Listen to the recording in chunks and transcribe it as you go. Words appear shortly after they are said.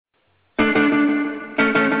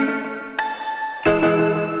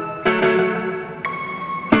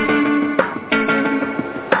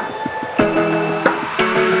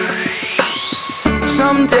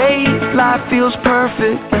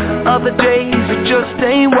perfect. Other days it just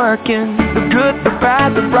ain't working. The good, the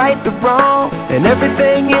bad, the right, the wrong, and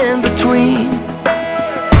everything in between.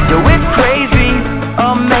 Yo, it's crazy,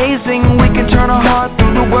 amazing. We can turn our heart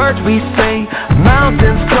through the words we say.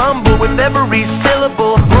 Mountains crumble with every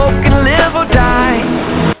syllable. Hope can live or die.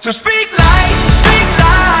 So speak light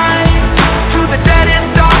to the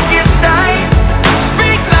deadest, darkest night.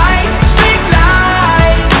 Speak light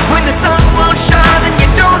when the sun won't shine and you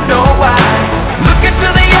don't know why. Look into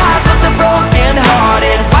the eyes of the broken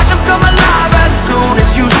hearted. Watch them come alive as soon as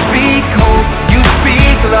you speak hope, you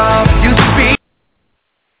speak love, you speak.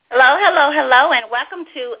 Hello, and welcome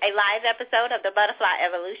to a live episode of the Butterfly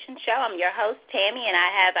Evolution Show. I'm your host, Tammy, and I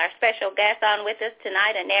have our special guest on with us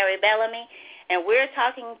tonight, A'nary Bellamy, and we're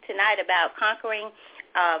talking tonight about conquering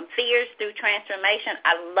fears through transformation.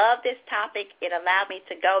 I love this topic. It allowed me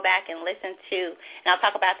to go back and listen to, and I'll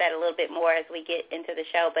talk about that a little bit more as we get into the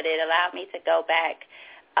show, but it allowed me to go back,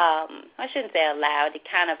 I shouldn't say allowed, it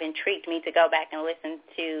kind of intrigued me to go back and listen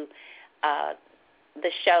to the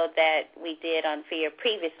show that we did on fear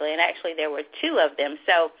previously, and actually there were two of them.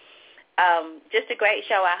 So just a great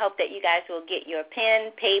show. I hope that you guys will get your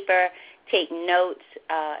pen, paper, take notes.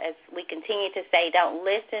 As we continue to say, don't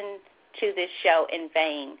listen to this show in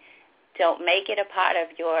vain. Don't make it a part of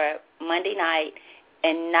your Monday night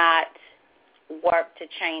and not work to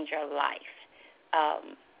change your life.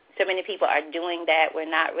 So many people are doing that. We're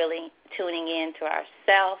not really tuning in to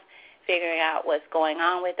ourselves, figuring out what's going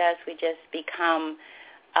on with us. We just become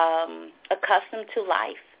accustomed to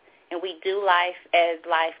life, and we do life as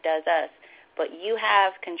life does us. But you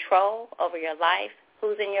have control over your life,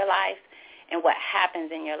 who's in your life, and what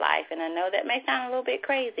happens in your life. And I know that may sound a little bit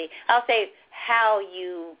crazy. I'll say how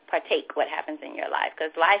you partake what happens in your life,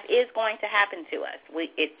 because life is going to happen to us.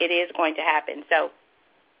 It is going to happen. So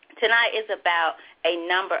tonight is about a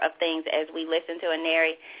number of things as we listen to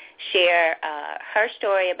A'nary share her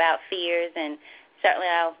story about fears, and certainly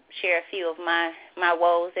I'll share a few of my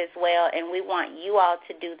woes as well, and we want you all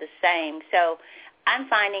to do the same. So I'm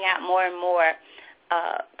finding out more and more,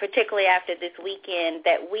 particularly after this weekend,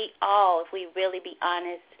 that we all, if we really be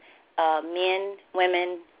honest, men,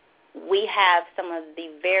 women, we have some of the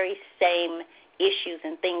very same issues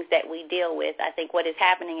and things that we deal with. I think what is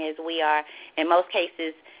happening is we are, in most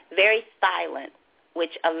cases, very silent,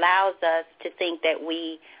 which allows us to think that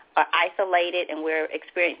we are isolated and we're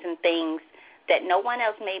experiencing things that no one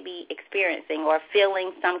else may be experiencing, or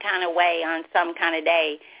feeling some kind of way on some kind of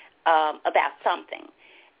day about something.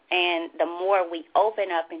 And the more we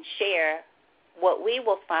open up and share, what we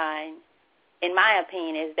will find, in my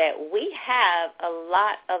opinion, is that we have a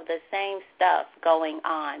lot of the same stuff going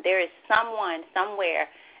on. There is someone somewhere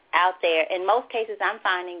out there. In most cases, I'm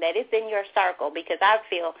finding that it's in your circle, because I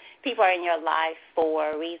feel people are in your life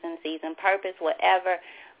for a reason, season, purpose, whatever.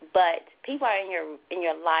 But people are in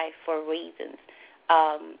your life for reasons,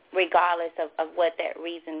 regardless of what that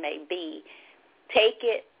reason may be. Take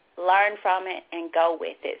it, learn from it, and go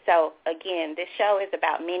with it. So, again, this show is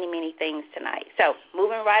about many, many things tonight. So,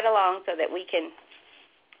 moving right along so that we can,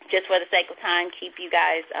 just for the sake of time, keep you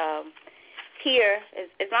guys here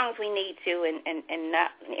as long as we need to, and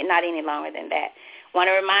not any longer than that. I want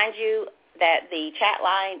to remind you that the chat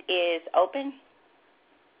line is open.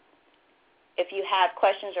 If you have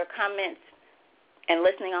questions or comments and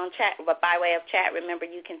listening on chat, but by way of chat, remember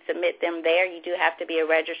you can submit them there. You do have to be a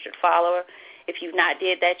registered follower. If you've not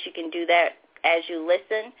did that, you can do that as you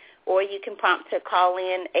listen, or you can prompt to call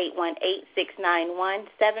in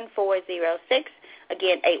 818-691-7406.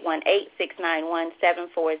 Again,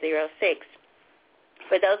 818-691-7406.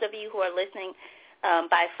 For those of you who are listening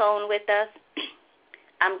by phone with us,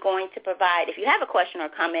 I'm going to provide, if you have a question or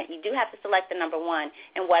comment, you do have to select the number 1.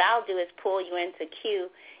 And what I'll do is pull you into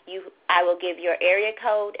queue. I will give your area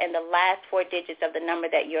code and the last 4 digits of the number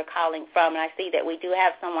that you're calling from. And I see that we do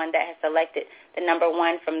have someone that has selected the number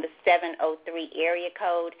 1 from the 703 area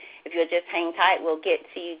code. If you'll just hang tight, we'll get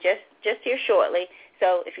to you just here shortly.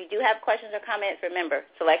 So if you do have questions or comments, remember,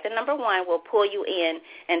 select the number 1. We'll pull you in,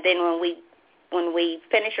 and then when we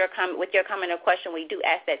finish with your comment or question, we do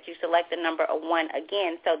ask that you select the number 1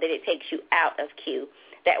 again so that it takes you out of queue.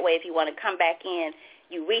 That way, if you want to come back in,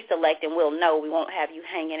 you reselect, and we'll know. We won't have you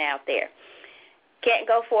hanging out there. Can't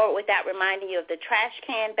go forward without reminding you of the trash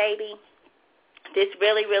can baby. This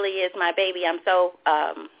really, really is my baby. I'm so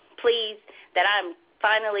pleased that I'm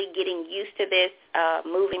finally getting used to this,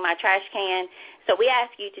 moving my trash can. So we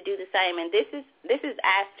ask you to do the same, and this is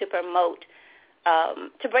asked to promote,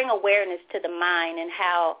 to bring awareness to the mind, and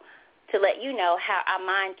how to let you know how our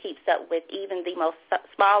mind keeps up with even the most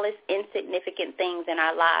smallest, insignificant things in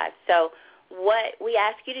our lives. So what we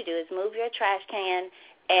ask you to do is move your trash can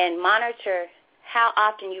and monitor how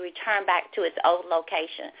often you return back to its old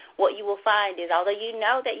location. What you will find is, although you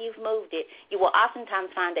know that you've moved it, you will oftentimes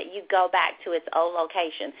find that you go back to its old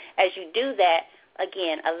location. As you do that,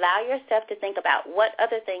 again, allow yourself to think about what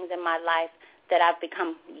other things in my life that I've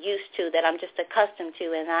become used to, that I'm just accustomed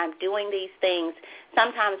to, and I'm doing these things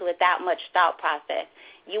sometimes without much thought process.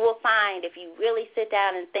 You will find if you really sit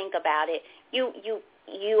down and think about it,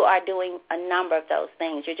 you are doing a number of those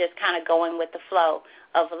things. You're just kind of going with the flow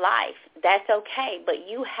of life. That's okay, but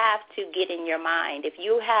you have to get in your mind. If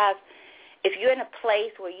you're in a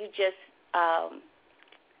place where you just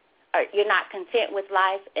you're not content with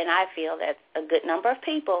life, and I feel that's a good number of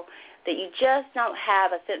people, that you just don't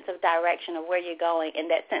have a sense of direction of where you're going and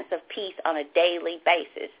that sense of peace on a daily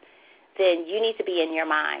basis, then you need to be in your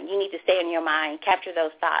mind. You need to stay in your mind, capture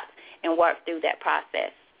those thoughts, and work through that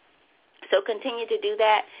process. So continue to do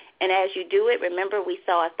that, and as you do it, remember, we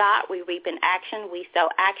sow a thought, we reap an action. We sow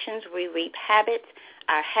actions, we reap habits.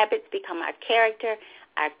 Our habits become our character.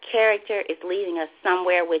 Our character is leading us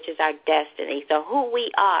somewhere, which is our destiny. So who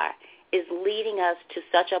we are is leading us to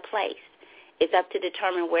such a place. It's up to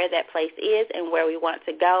determine where that place is and where we want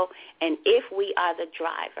to go, and if we are the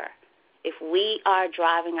driver, if we are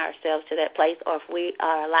driving ourselves to that place, or if we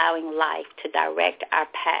are allowing life to direct our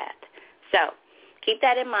path. So keep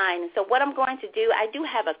that in mind. And so what I'm going to do, I do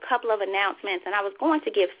have a couple of announcements, and I was going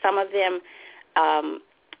to give some of them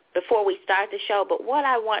before we start the show, but what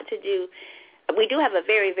I want to do, we do have a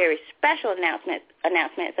very, very special announcement.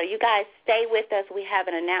 So you guys stay with us. We have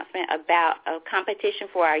an announcement about a competition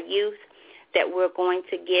for our youth that we're going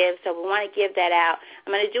to give. So we want to give that out.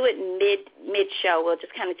 I'm going to do it mid-show. We'll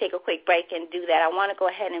just kind of take a quick break and do that. I want to go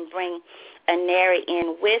ahead and bring A'nary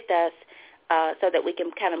in with us so that we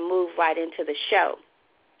can kind of move right into the show.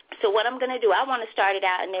 So what I'm going to do, I want to start it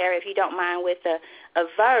out, A'nary, if you don't mind, with a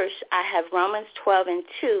verse. I have Romans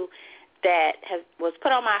 12:2 that was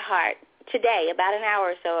put on my heart today, about an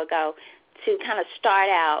hour or so ago, to kind of start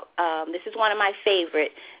out. This is one of my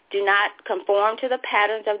favorite. Do not conform to the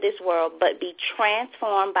patterns of this world, but be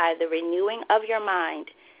transformed by the renewing of your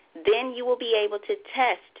mind. Then you will be able to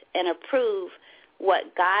test and approve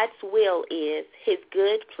what God's will is, his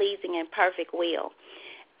good, pleasing, and perfect will.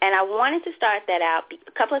 And I wanted to start that out.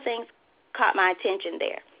 A couple of things caught my attention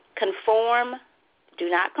there. Conform, do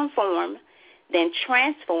not conform, then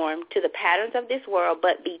transform to the patterns of this world,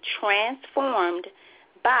 but be transformed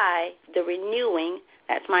by the renewing,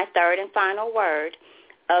 that's my third and final word,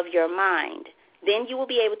 of your mind. Then you will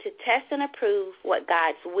be able to test and approve what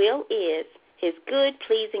God's will is, his good,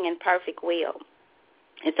 pleasing, and perfect will.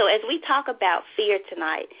 And so as we talk about fear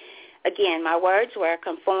tonight, again, my words were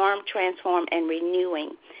conform, transform, and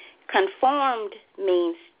renewing. Conformed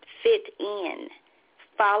means fit in,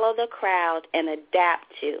 follow the crowd, and adapt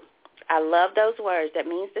to. I love those words. That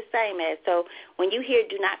means the same as. So when you hear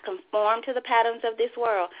do not conform to the patterns of this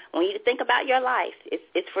world, when you think about your life, this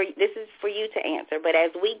is for you to answer. But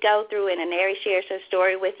as we go through and A'nary shares her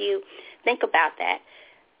story with you, think about that.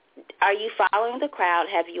 Are you following the crowd?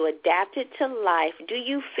 Have you adapted to life? Do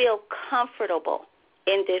you feel comfortable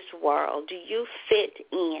in this world? Do you fit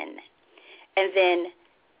in? And then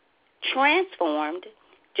transformed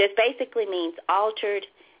just basically means altered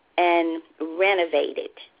and renovated.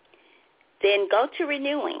 Then go to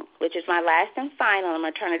renewing, which is my last and final. I'm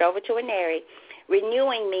going to turn it over to A'nary.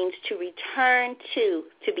 Renewing means to return to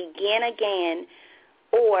begin again,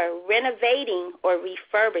 or renovating or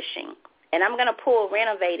refurbishing. And I'm going to pull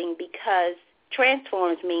renovating because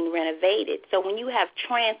transforms mean renovated. So when you have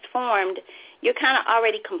transformed, you're kind of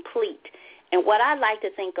already complete. And what I like to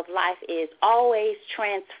think of life is always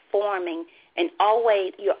transforming, and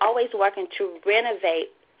you're always working to renovate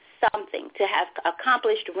something, to have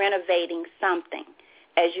accomplished renovating something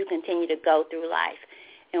as you continue to go through life.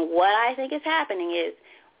 And what I think is happening is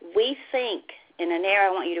we think, and A'nary,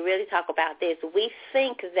 I want you to really talk about this, we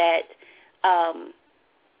think that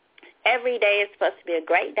every day is supposed to be a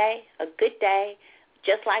great day, a good day,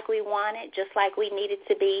 just like we want it, just like we need it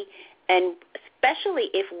to be, and especially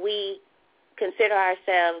if we consider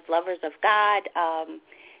ourselves lovers of God,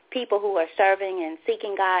 people who are serving and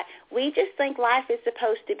seeking God, we just think life is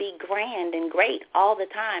supposed to be grand and great all the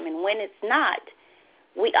time. And when it's not,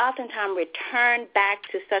 we oftentimes return back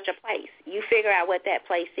to such a place. You figure out what that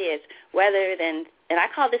place is, and I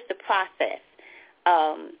call this the process.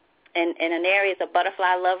 And A'nary is a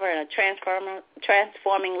butterfly lover and a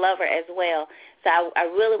transforming lover as well. So I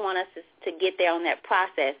really want us to get there on that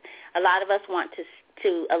process. A lot of us want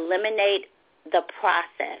to eliminate the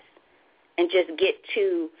process and just get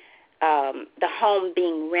to the home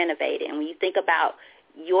being renovated. And when you think about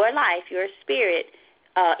your life, your spirit,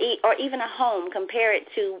 or even a home, compare it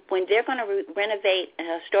to when they're going to renovate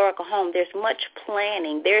a historical home, there's much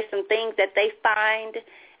planning. There's some things that they find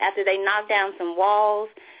after they knock down some walls.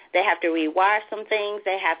 They have to rewire some things.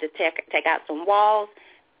 They have to take out some walls.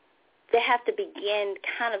 They have to begin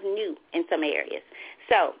kind of new in some areas.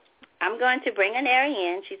 So I'm going to bring A'nary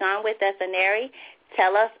in. She's on with us. A'nary,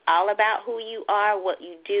 tell us all about who you are, what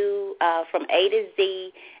you do from A to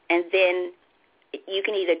Z, and then you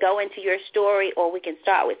can either go into your story or we can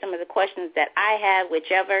start with some of the questions that I have,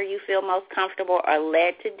 whichever you feel most comfortable or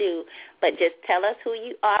led to do. But just tell us who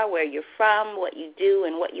you are, where you're from, what you do,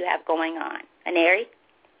 and what you have going on. A'nary?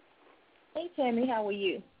 Hey, Tammy, how are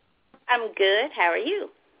you? I'm good. How are you?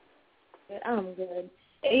 Good. I'm good.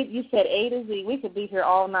 You said A to Z. We could be here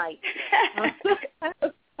all night.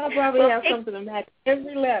 I'll probably have something to match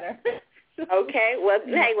every letter. Okay. Well,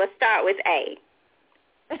 hey, we'll start with A.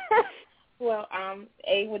 Well,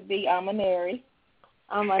 A would be I'm A'nary.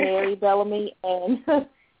 I'm A'nary Bellamy,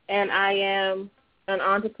 and I am an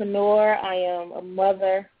entrepreneur. I am a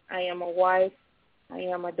mother. I am a wife. I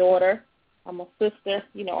am a daughter. I'm a sister.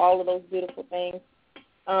 You know, all of those beautiful things.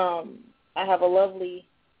 I have a lovely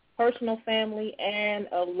personal family and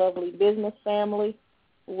a lovely business family,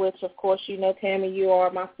 which, of course, you know, Tammy, you are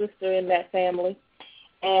my sister in that family.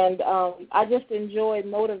 And I just enjoy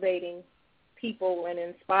motivating people and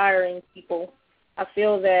inspiring people. I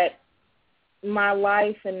feel that my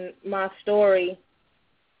life and my story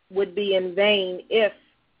would be in vain if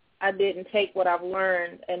I didn't take what I've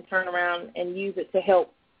learned and turn around and use it to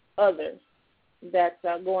help others that's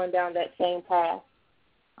going down that same path.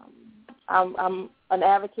 I'm an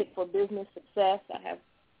advocate for business success. I have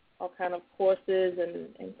all kind of courses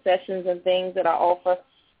and sessions and things that I offer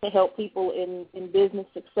to help people in business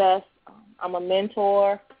success. I'm a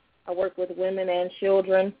mentor. I work with women and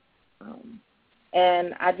children.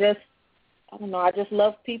 And I just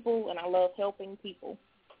love people and I love helping people.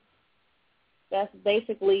 That's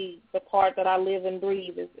basically the part that I live and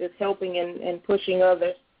breathe is helping and pushing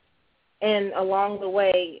others. And along the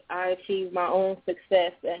way, I achieve my own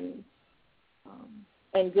success and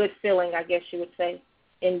good feeling, I guess you would say,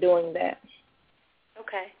 in doing that.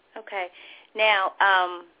 Okay. Now,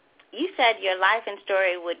 you said your life and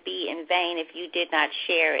story would be in vain if you did not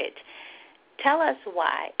share it. Tell us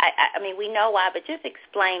why. I mean, we know why, but just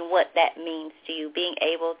explain what that means to you, being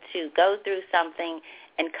able to go through something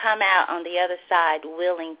and come out on the other side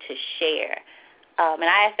willing to share. And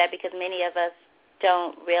I ask that because many of us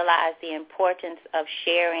don't realize the importance of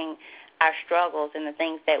sharing our struggles and the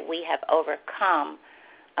things that we have overcome,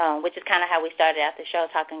 which is kind of how we started out the show,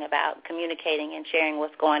 talking about communicating and sharing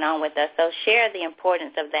what's going on with us. So share the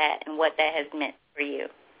importance of that and what that has meant for you.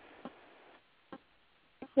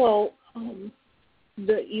 Well,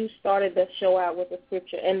 you started the show out with a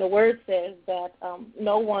scripture, and the word says that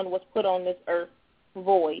no one was put on this earth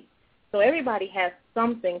void. So everybody has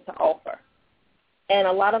something to offer. And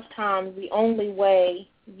a lot of times the only way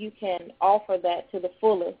you can offer that to the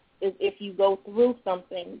fullest is if you go through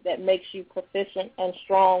something that makes you proficient and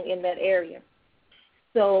strong in that area.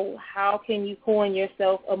 So how can you coin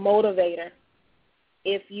yourself a motivator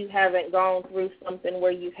if you haven't gone through something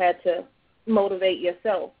where you've had to motivate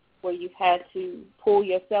yourself, where you've had to pull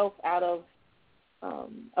yourself out of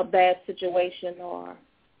a bad situation or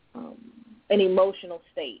an emotional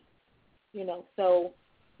state, you know? So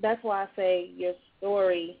that's why I say your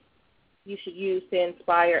story you should use to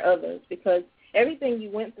inspire others, because everything you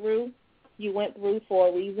went through for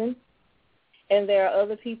a reason, and there are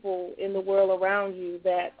other people in the world around you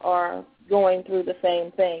that are going through the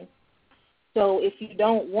same thing. So if you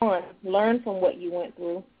don't, one, learn from what you went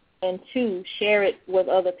through, and two, share it with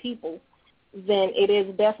other people, then it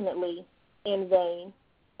is definitely in vain.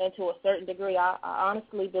 And to a certain degree, I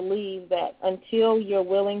honestly believe that until you're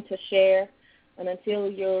willing to share and until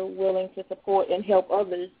you're willing to support and help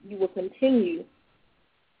others, you will continue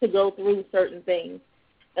to go through certain things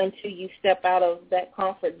until you step out of that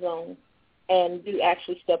comfort zone and do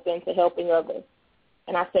actually step into helping others.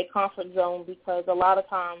 And I say comfort zone because a lot of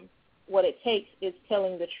times what it takes is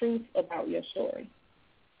telling the truth about your story.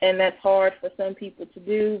 And that's hard for some people to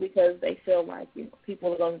do because they feel like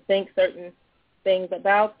people are going to think certain things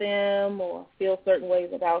about them or feel certain ways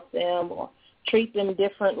about them or treat them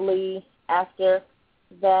differently after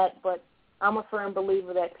that. But I'm a firm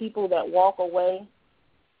believer that people that walk away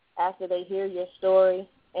after they hear your story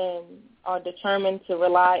and are determined to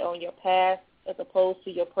rely on your past as opposed to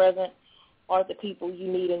your present are the people you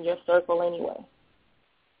need in your circle anyway.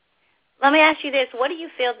 Let me ask you this. What do you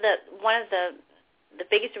feel that one of the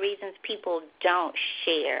biggest reasons people don't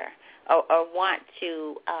share or want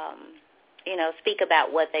to speak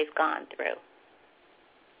about what they've gone through?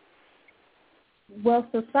 Well,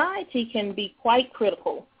 society can be quite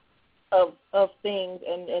critical of things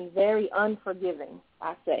and very unforgiving,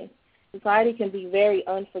 I say. Society can be very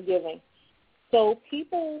unforgiving. So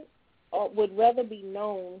people would rather be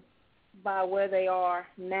known by where they are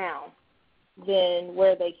now than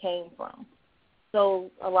where they came from.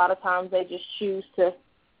 So a lot of times they just choose to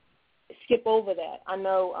skip over that. I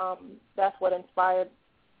know that's what inspired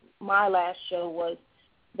my last show was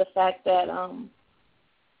the fact that,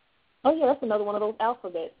 that's another one of those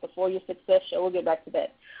alphabets, the For Your Success show. We'll get back to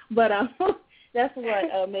that. But that's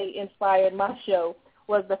what inspired my show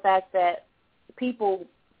was the fact that people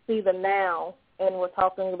see the now, and we're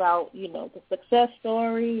talking about, the success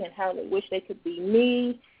story and how they wish they could be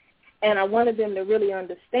me. And I wanted them to really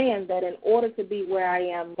understand that in order to be where I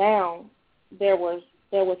am now, there was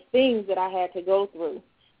things that I had to go through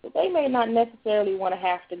that they may not necessarily want to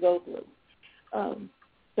have to go through.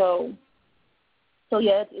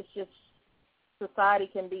 It's just society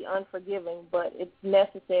can be unforgiving, but it's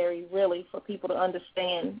necessary really for people to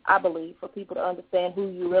understand, I believe, for people to understand who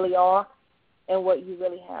you really are and what you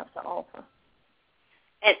really have to offer.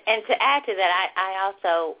 And to add to that, I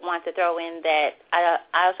also want to throw in that I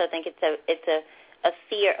also think it's a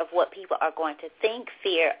fear of what people are going to think,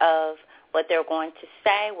 fear of what they're going to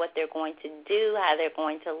say, what they're going to do, how they're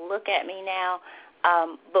going to look at me now.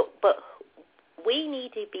 But we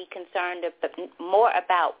need to be concerned more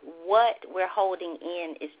about what we're holding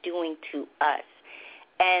in is doing to us.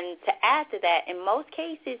 And to add to that, in most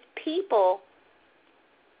cases, people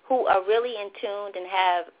who are really in tune and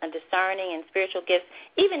have a discerning and spiritual gifts,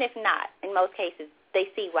 even if not, in most cases, they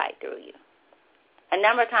see right through you. A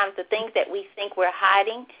number of times the things that we think we're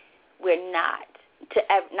hiding, we're not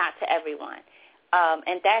to everyone.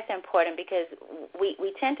 And that's important because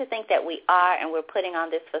we tend to think that we are, and we're putting on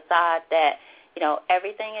this facade that,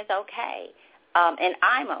 everything is okay, and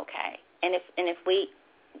I'm okay. And if we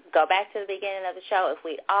go back to the beginning of the show, if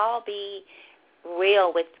we all be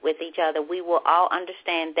real with each other, we will all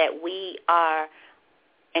understand that we are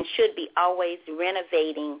and should be always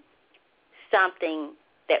renovating something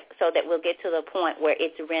so that we'll get to the point where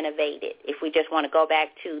it's renovated. If we just want to go back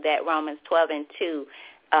to that Romans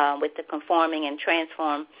 12:2 with the conforming and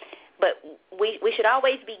transform. But we should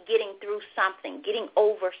always be getting through something, getting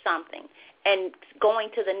over something, and going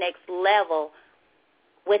to the next level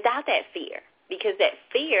without that fear, because that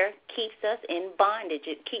fear keeps us in bondage.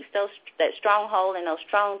 It keeps that stronghold and those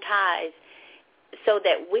strong ties so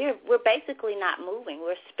that we're basically not moving.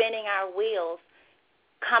 We're spinning our wheels,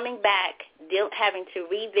 coming back, having to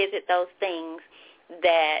revisit those things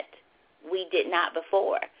that we did not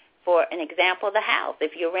before. For an example, the house.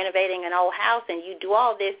 If you're renovating an old house and you do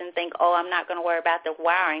all this and think, I'm not going to worry about the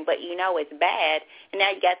wiring, but it's bad, and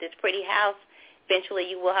now you got this pretty house, eventually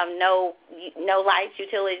you will have no lights,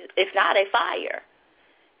 utilities, if not a fire.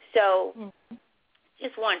 So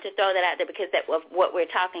just wanted to throw that out there because that was what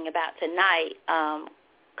we're talking about tonight,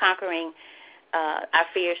 conquering our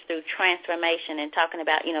fears through transformation, and talking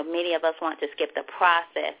about, many of us want to skip the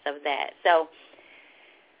process of that. So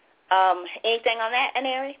anything on that,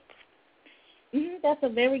 A'nary? That's a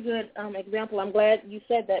very good example. I'm glad you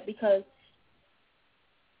said that because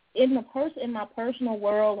in my personal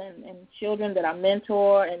world and children that I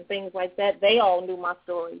mentor and things like that, they all knew my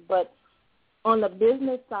story. But on the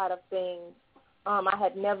business side of things, I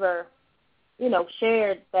had never,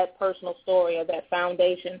 shared that personal story or that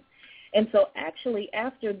foundation. And so actually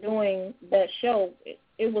after doing that show,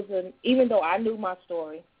 it was even though I knew my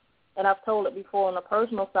story, and I've told it before on the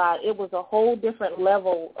personal side, it was a whole different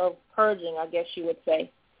level of purging, I guess you would say,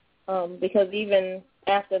 because even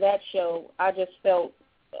after that show, I just felt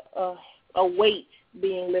a weight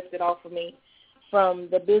being lifted off of me from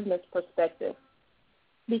the business perspective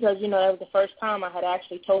because, that was the first time I had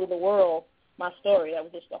actually told the world my story. That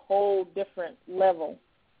was just a whole different level.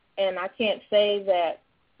 And I can't say that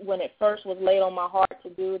when it first was laid on my heart to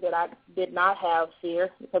do that I did not have fear,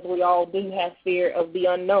 because we all do have fear of the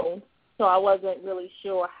unknown. So I wasn't really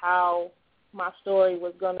sure how my story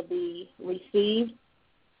was going to be received.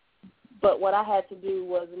 But what I had to do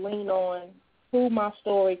was lean on who my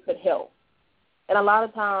story could help. And a lot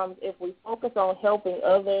of times if we focus on helping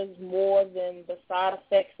others more than the side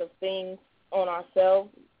effects of things on ourselves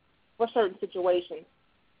for certain situations,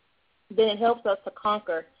 then it helps us to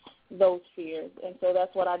conquer those fears. And so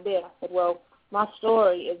that's what I did. I said, well, my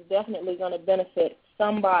story is definitely going to benefit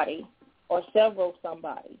somebody or several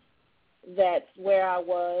somebodies that's where I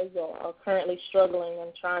was or currently struggling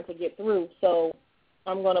and trying to get through. So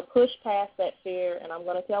I'm going to push past that fear, and I'm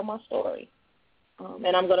going to tell my story.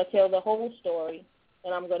 And I'm going to tell the whole story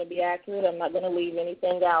and I'm going to be accurate. I'm not going to leave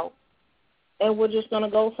anything out. And we're just going to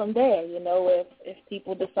go from there. You know, if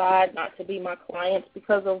people decide not to be my clients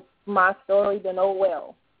because of my story, then oh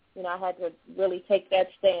well. You know, I had to really take that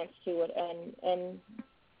stance to it. And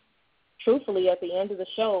truthfully, at the end of the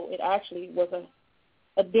show, it actually was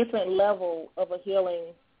a different level of a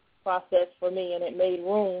healing process for me, and it made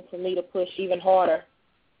room for me to push even harder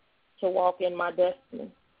to walk in my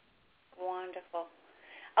destiny. Wonderful.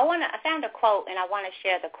 I found a quote, and I want to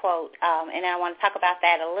share the quote, and I want to talk about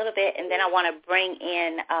that a little bit, and then I want to bring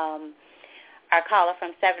in our caller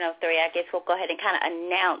from 703. I guess we'll go ahead and kind of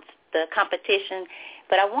announce the competition.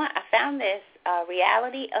 But I found this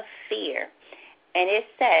reality of fear, and it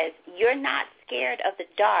says, you're not scared of the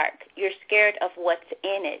dark. You're scared of what's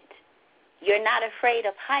in it. You're not afraid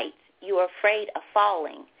of heights. You're afraid of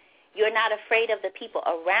falling. You're not afraid of the people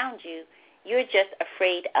around you. You're just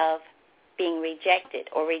afraid of being rejected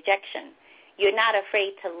or rejection. You're not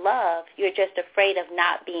afraid to love. You're just afraid of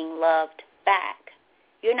not being loved back.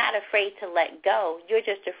 You're not afraid to let go. You're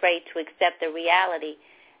just afraid to accept the reality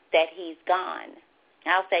that he's gone.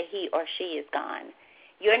 I'll say he or she is gone.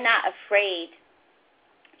 You're not afraid.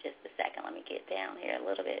 Just a second. Let me get down here a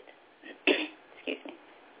little bit. Excuse me.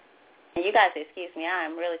 And you guys excuse me. I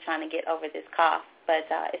am really trying to get over this cough, but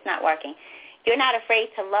it's not working. You're not afraid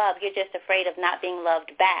to love. You're just afraid of not being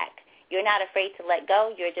loved back. You're not afraid to let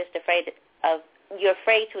go. You're afraid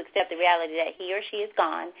to accept the reality that he or she is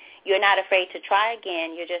gone. You're not afraid to try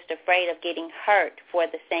again. You're just afraid of getting hurt for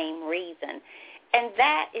the same reason. And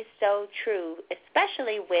that is so true,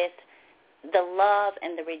 especially with the love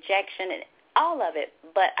and the rejection and all of it.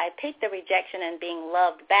 But I picked the rejection and being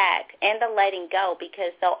loved back and the letting go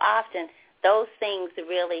because so often those things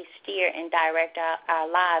really steer and direct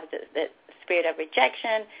our lives, the spirit of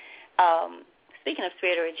rejection. Speaking of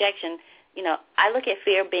spirit of rejection, you know, I look at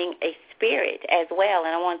fear being a spirit as well, and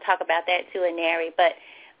I want to talk about that too, A'nary. But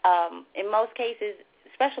in most cases,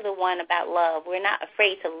 especially the one about love, we're not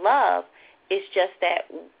afraid to love. It's just that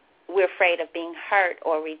we're afraid of being hurt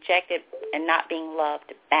or rejected and not being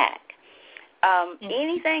loved back.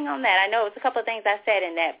 Anything on that? I know it's a couple of things I said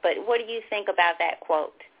in that, but what do you think about that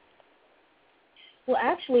quote? Well,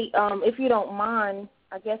 actually, if you don't mind,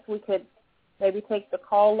 I guess we could maybe take the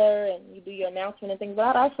caller and you do your announcement and things.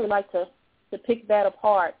 But I'd actually like to pick that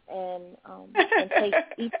apart and take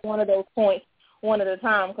each one of those points one at a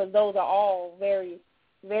time because those are all very,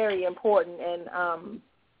 very important.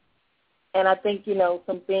 And I think, you know,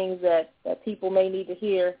 some things that people may need to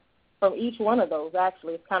hear from each one of those,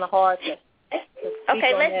 actually. It's kind of hard to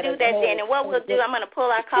okay, let's do that then. And what we'll do, I'm going to pull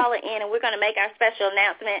our caller in, and we're going to make our special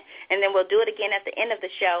announcement, and then we'll do it again at the end of the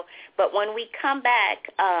show. But when we come back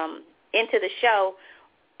into the show,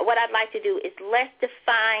 what I'd like to do is let's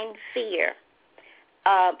define fear.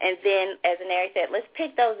 And then, as A'nary said, let's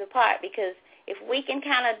pick those apart because if we can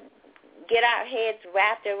kind of get our heads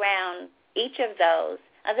wrapped around each of those,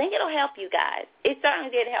 I think it'll help you guys. It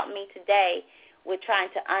certainly did help me today with trying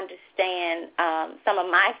to understand some of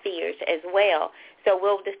my fears as well. So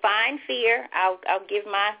we'll define fear. I'll give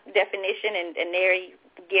my definition, and A'nary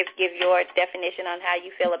give your definition on how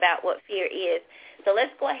you feel about what fear is. So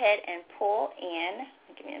let's go ahead and pull in.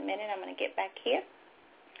 Give me a minute. I'm going to get back here.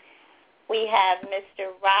 We have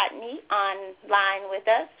Mr. Rodney online with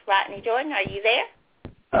us. Rodney Jordan, are you there?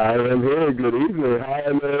 I am here. Good evening. Hi,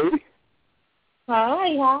 A'nary.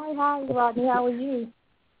 Hi, Rodney. How are you?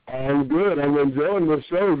 I'm good. I'm enjoying the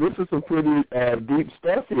show. This is some pretty deep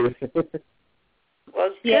stuff here. Well,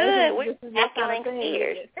 good. Yeah, we're tackling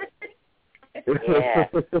fears. Yeah.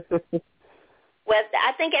 Well,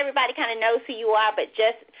 I think everybody kind of knows who you are, but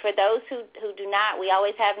just for those who do not, we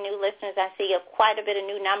always have new listeners. I see quite a bit of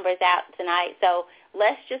new numbers out tonight. So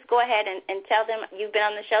let's just go ahead and tell them you've been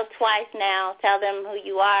on the show twice now. Tell them who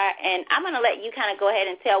you are, and I'm going to let you kind of go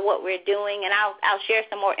ahead and tell what we're doing, and I'll share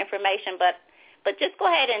some more information. But just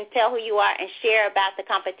go ahead and tell who you are and share about the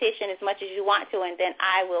competition as much as you want to, and then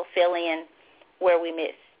I will fill in where we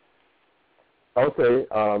miss. Okay.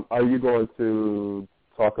 Are you going to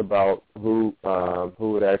talk about who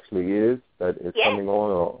it actually is that is coming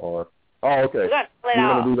on, or oh, okay. We're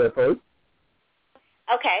going to do that first?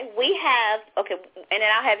 Okay, and then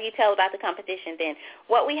I'll have you tell about the competition then.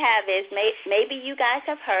 What we have is, maybe you guys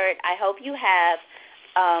have heard, I hope you have,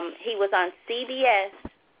 he was on CBS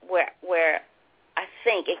where I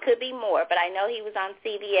think it could be more, but I know he was on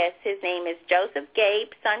CBS. His name is Joseph Gabe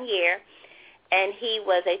Sonier, and he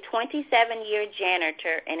was a 27-year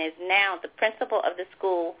janitor and is now the principal of the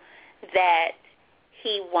school that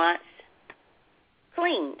he once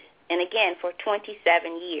cleaned, and again, for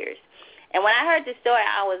 27 years. And when I heard the story,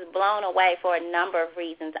 I was blown away for a number of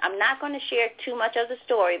reasons. I'm not going to share too much of the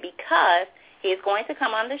story because he is going to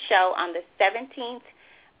come on the show on the 17th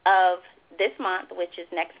of this month, which is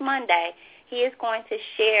next Monday. He is going to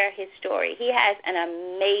share his story. He has an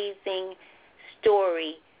amazing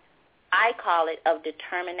story, I call it, of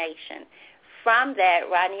determination. From that,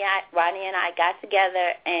 Rodney and I got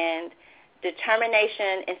together, and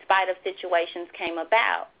determination in spite of situations came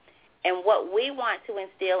about. And what we want to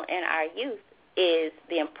instill in our youth is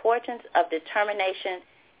the importance of determination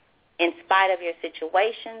in spite of your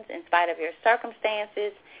situations, in spite of your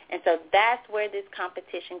circumstances. And so that's where this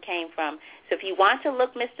competition came from. So if you want to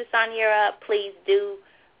look Mr. Sonier up, please do.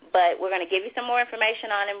 But we're going to give you some more information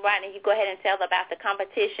on him. Rodney, you go ahead and tell about the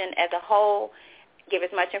competition as a whole. Give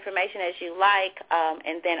as much information as you like,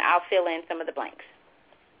 and then I'll fill in some of the blanks.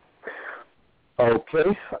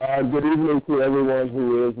 Okay. Good evening to everyone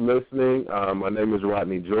who is listening. My name is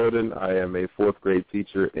Rodney Jordan. I am a fourth-grade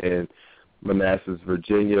teacher in Manassas,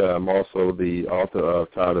 Virginia. I'm also the author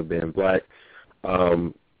of Tired of Being Black.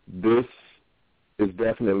 This is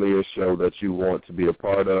definitely a show that you want to be a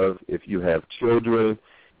part of. If you have children,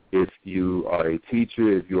 if you are a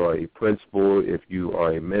teacher, if you are a principal, if you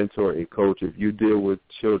are a mentor, a coach, if you deal with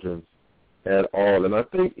children at all. And I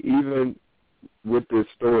think even with this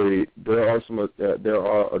story, there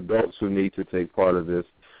are adults who need to take part of this,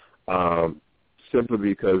 simply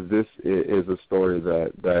because this is a story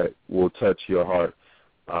that will touch your heart.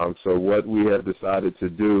 So what we have decided to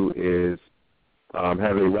do is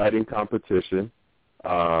have a writing competition.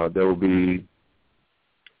 There will be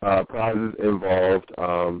prizes involved,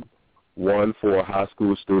 one for high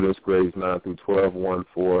school students, grades 9 through 12, one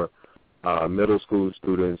for middle school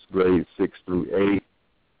students, grades 6 through 8.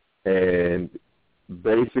 And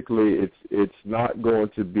basically it's not going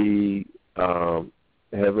to be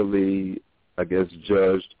heavily, I guess,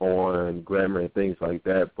 judged on grammar and things like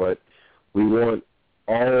that, but we want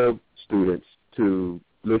all students to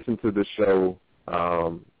listen to the show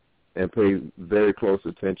and pay very close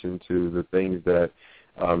attention to the things that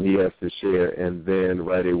he has to share, and then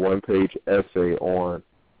write a one-page essay on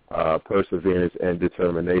perseverance and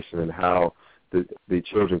determination and how the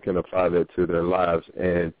children can apply that to their lives.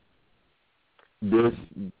 And this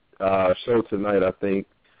show tonight, I think,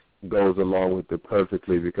 goes along with it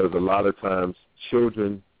perfectly, because a lot of times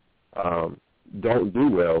children don't do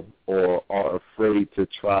well or are afraid to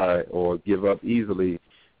try or give up easily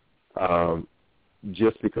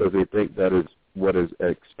just because they think that is what is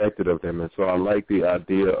expected of them. And so I like the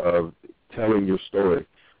idea of telling your story.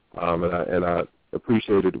 And I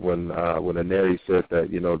appreciated when A'nary said that,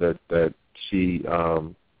 that she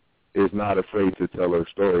is not afraid to tell her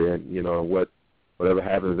story, and, whatever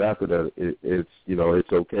happens after that,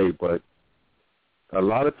 it's okay. But a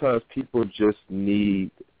lot of times people just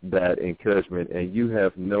need that encouragement, and you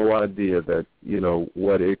have no idea that,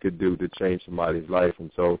 what it could do to change somebody's life.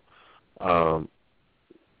 And so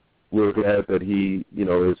we're glad that he,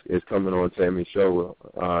 is coming on Tammy's show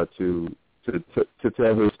to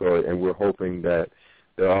tell his story, and we're hoping that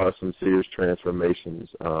there are some serious transformations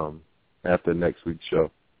after next week's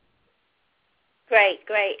show. Great.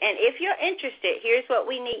 And if you're interested, here's what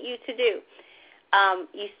we need you to do.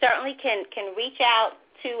 You certainly can reach out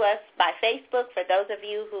to us by Facebook. For those of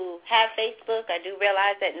you who have Facebook, I do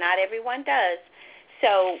realize that not everyone does.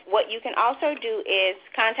 So what you can also do is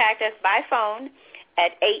contact us by phone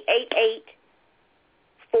at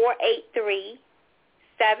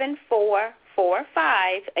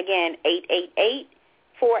 888-483-7445. Again,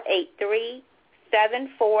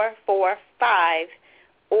 888-483-7445.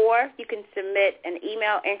 Or you can submit an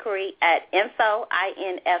email inquiry at info,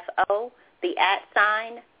 I-N-F-O,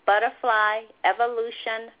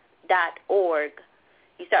 @butterflyevolution.org.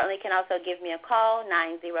 You certainly can also give me a call,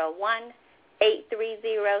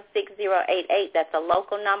 901-830-6088. That's a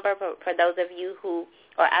local number for those of you who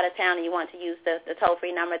are out of town and you want to use the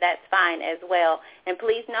toll-free number. That's fine as well. And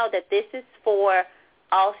please know that this is for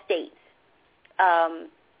all states.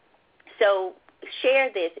 So share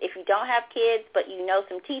this. If you don't have kids, but you know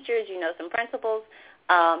some teachers, you know some principals,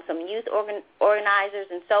 some youth organizers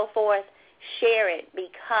and so forth, share it,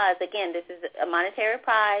 because, again, this is a monetary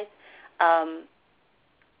prize, and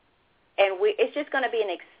it's just going to be an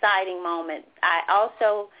exciting moment. I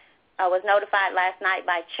also was notified last night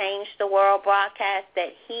by Change the World Broadcast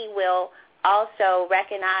that he will also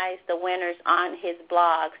recognize the winners on his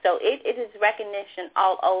blog. So it is recognition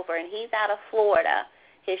all over, and he's out of Florida.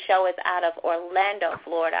 His show is out of Orlando,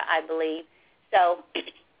 Florida, I believe. So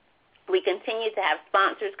we continue to have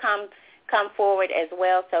sponsors come forward as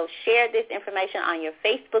well. So share this information on your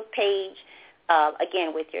Facebook page.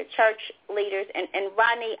 again, with your church leaders. And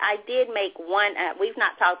Rodney, I did make one, we've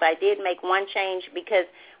not talked, but I did make one change because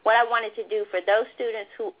what I wanted to do for those students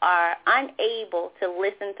who are unable to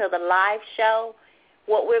listen to the live show,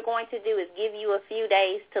 what we're going to do is give you a few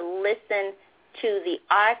days to listen to the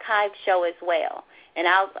archived show as well. And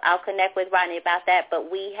I'll connect with Rodney about that, but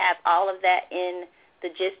we have all of that in the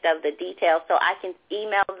gist of the details, so I can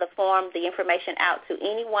email the form, the information out to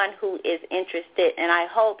anyone who is interested, and I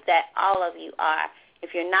hope that all of you are.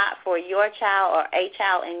 If you're not, for your child or a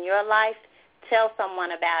child in your life, tell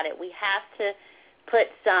someone about it. We have to put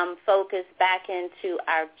some focus back into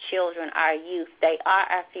our children, our youth. They are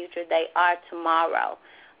our future. They are tomorrow.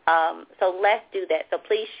 So let's do that. So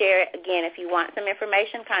please share it. Again, if you want some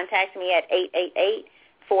information, contact me at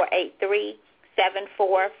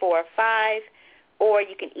 888-483-7445, or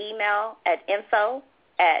you can email at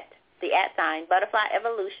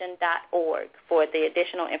info@butterflyevolution.org for the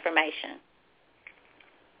additional information.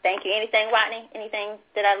 Thank you. Anything, Rodney? Anything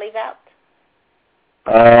did I leave out?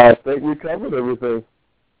 I think we covered everything.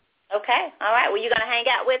 Okay. All right. Well, you going to hang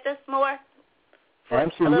out with us more?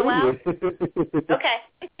 Absolutely. A little while? Okay.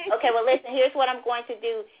 Okay. Well, listen. Here's what I'm going to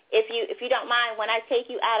do. If you don't mind, when I take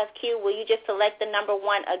you out of queue, will you just select the number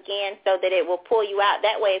 1 again so that it will pull you out?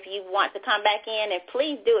 That way, if you want to come back in, and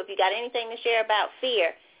please do, if you got anything to share about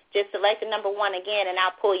fear, just select the number 1 again, and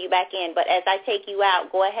I'll pull you back in. But as I take you out,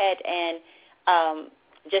 go ahead and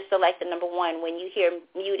just select the number 1. When you hear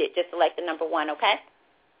muted, just select the number 1. Okay?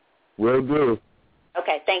 Will do.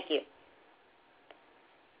 Okay. Thank you.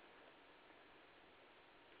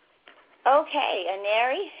 Okay,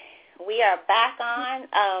 A'nary, we are back on.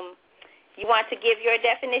 You want to give your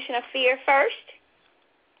definition of fear first?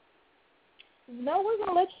 No, we're going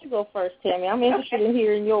to let you go first, Tammy. I'm interested in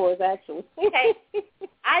hearing yours, actually. Okay.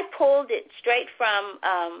 I pulled it straight from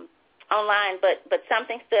online, but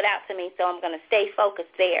something stood out to me, so I'm going to stay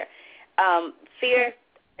focused there. Fear,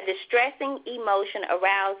 a distressing emotion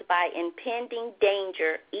aroused by impending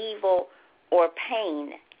danger, evil, or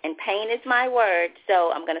pain. And pain is my word,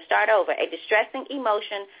 so I'm going to start over. A distressing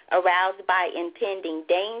emotion aroused by impending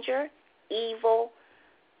danger, evil,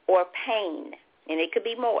 or pain. And it could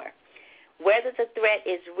be more. Whether the threat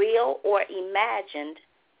is real or imagined,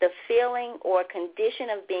 the feeling or condition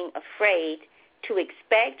of being afraid, to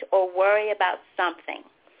expect or worry about something.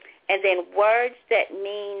 And then words that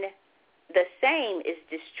mean the same is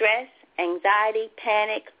distress, anxiety,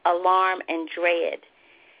 panic, alarm, and dread.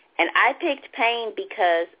 And I picked pain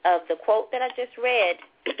because of the quote that I just read.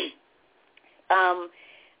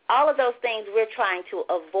 All of those things, we're trying to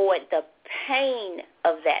avoid the pain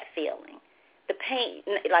of that feeling. The pain,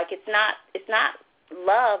 like it's not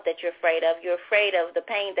love that you're afraid of. You're afraid of the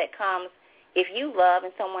pain that comes if you love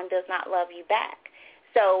and someone does not love you back.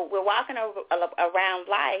 So we're walking around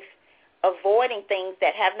life avoiding things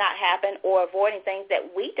that have not happened, or avoiding things that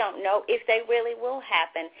we don't know if they really will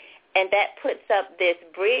happen. And that puts up this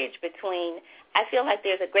bridge between, I feel like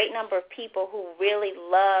there's a great number of people who really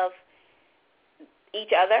love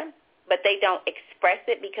each other, but they don't express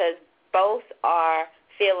it because both are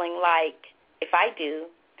feeling like, if I do,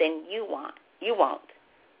 then you won't.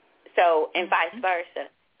 So, and vice versa.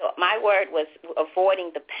 So my word was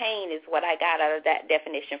avoiding the pain is what I got out of that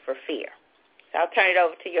definition for fear. So I'll turn it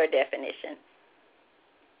over to your definition.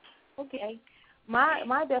 Okay.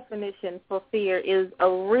 My definition for fear is a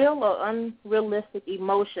real or unrealistic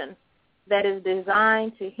emotion that is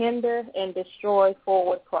designed to hinder and destroy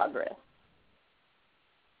forward progress.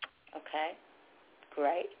 Okay,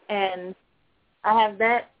 great. And I have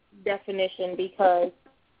that definition because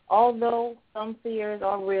although some fears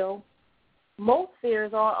are real, most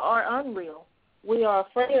fears are unreal. We are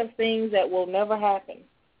afraid of things that will never happen,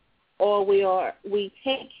 or we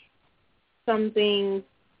take some things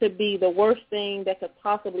to be the worst thing that could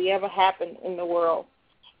possibly ever happen in the world.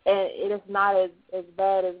 And it is not as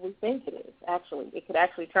bad as we think it is, actually. It could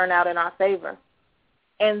actually turn out in our favor.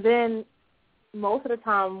 And then most of the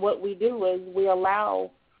time what we do is we allow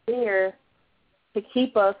fear to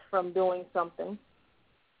keep us from doing something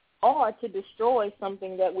or to destroy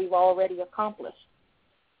something that we've already accomplished.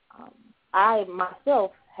 I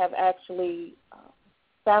myself have actually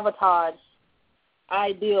sabotaged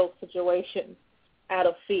ideal situations out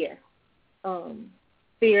of fear.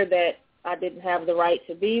 Fear that I didn't have the right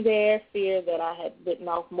to be there, fear that I had bitten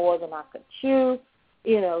off more than I could chew,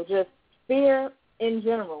 just fear in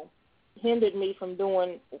general hindered me from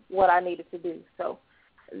doing what I needed to do. So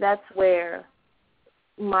that's where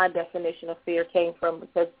my definition of fear came from,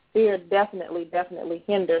 because fear definitely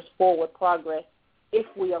hinders forward progress if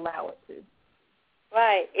we allow it to.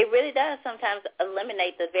 Right. It really does sometimes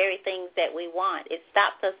eliminate the very things that we want. It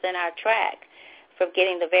stops us in our track from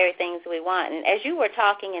getting the very things we want. And as you were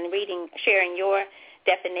talking and reading, sharing your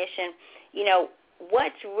definition, you know,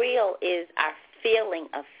 what's real is our feeling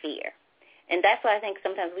of fear. And that's why I think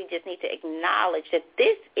sometimes we just need to acknowledge that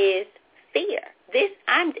this is fear.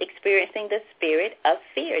 I'm experiencing the spirit of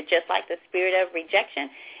fear, just like the spirit of rejection.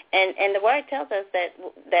 And the Word tells us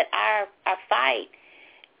that our fight,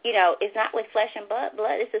 you know, is not with flesh and blood.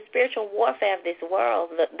 It's the spiritual warfare of this world,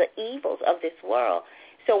 the evils of this world.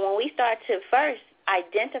 So when we start to first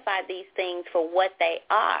identify these things for what they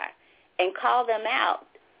are and call them out,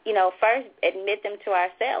 you know, first admit them to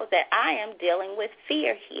ourselves that I am dealing with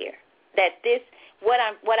fear here. That this what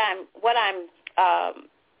I'm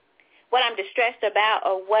distressed about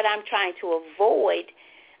or what I'm trying to avoid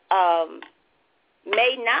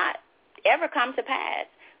may not ever come to pass.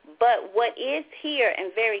 But what is here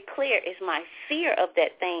and very clear is my fear of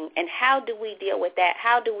that thing, and how do we deal with that?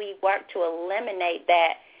 How do we work to eliminate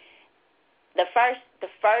that? The first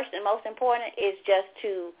and most important is just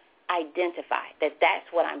to identify that that's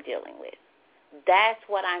what I'm dealing with. That's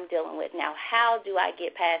what I'm dealing with. Now, how do I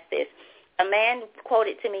get past this? A man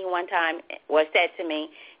quoted to me one time, or said to me,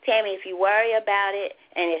 Tammy, if you worry about it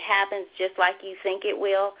and it happens just like you think it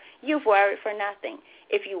will, you've worried for nothing.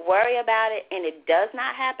 If you worry about it and it does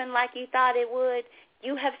not happen like you thought it would,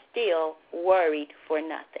 you have still worried for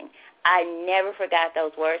nothing. I never forgot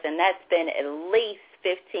those words, and that's been at least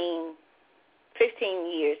 15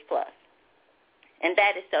 years plus. And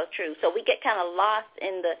that is so true. So we get kind of lost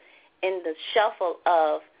in the shuffle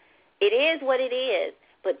of it is what it is,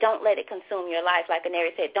 but don't let it consume your life. Like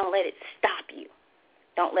A'nary said, don't let it stop you.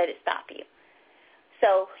 Don't let it stop you.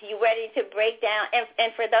 So you ready to break down?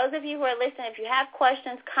 And for those of you who are listening, if you have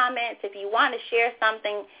questions, comments, if you want to share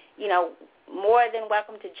something, you know, more than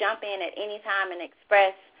welcome to jump in at any time and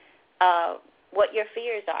express what your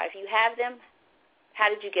fears are. If you have them, how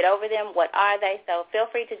did you get over them? What are they? So feel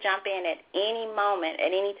free to jump in at any moment,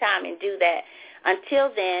 at any time, and do that. Until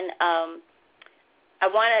then, I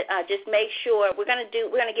want to just make sure we're going to give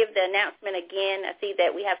the announcement again. I see that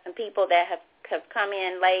we have some people that have come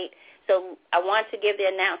in late. So I want to give the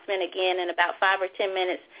announcement again in about 5 or 10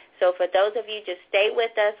 minutes. So for those of you, just stay with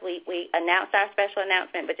us. We announced our special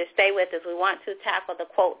announcement, but just stay with us. We want to tackle the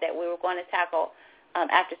quote that we were going to tackle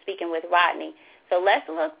after speaking with Rodney. So let's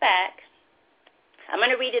look back. I'm going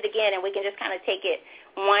to read it again, and we can just kind of take it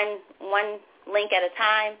one link at a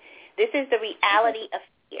time. This is the reality of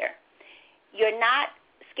fear. You're not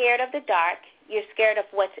scared of the dark. You're scared of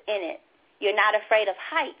what's in it. You're not afraid of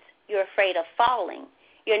heights. You're afraid of falling.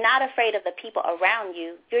 You're not afraid of the people around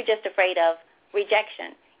you. You're just afraid of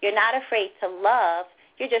rejection. You're not afraid to love.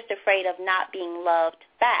 You're just afraid of not being loved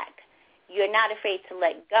back. You're not afraid to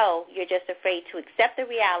let go. You're just afraid to accept the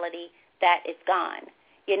reality that it's gone.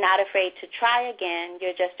 You're not afraid to try again.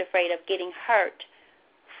 You're just afraid of getting hurt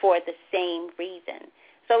for the same reason.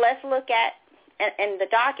 So let's look at, and the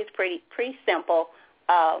dark is pretty simple.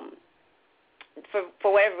 For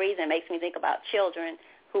whatever reason, it makes me think about children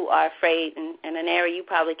who are afraid, and A'nary, you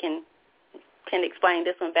probably can explain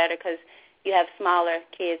this one better because you have smaller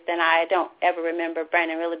kids than I. don't ever remember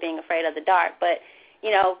Brandon really being afraid of the dark. But,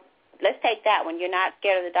 you know, let's take that one. You're not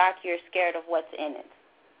scared of the dark. You're scared of what's in it.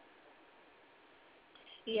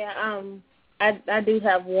 Yeah, I do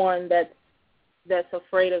have one that's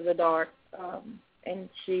afraid of the dark, and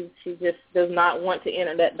she just does not want to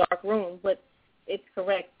enter that dark room. But it's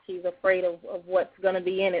correct. She's afraid of what's going to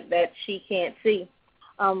be in it that she can't see.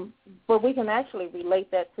 But we can actually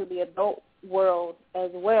relate that to the adult world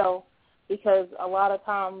as well, because a lot of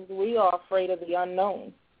times we are afraid of the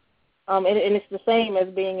unknown. And it's the same as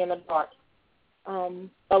being in the dark.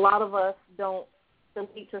 A lot of us don't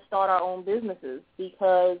need to start our own businesses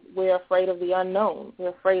because we're afraid of the unknown. We're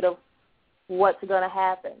afraid of what's going to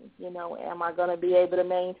happen. You know, am I going to be able to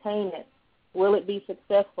maintain it? Will it be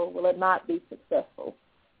successful? Will it not be successful?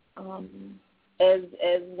 As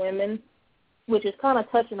women, which is kind of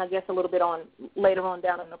touching, I guess, a little bit on later on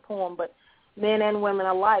down in the poem, but men and women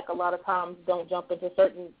alike a lot of times don't jump into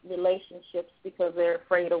certain relationships because they're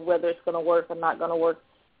afraid of whether it's going to work or not going to work.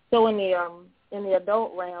 So in the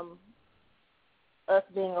adult realm, us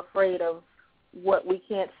being afraid of what we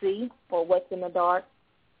can't see or what's in the dark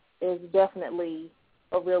is definitely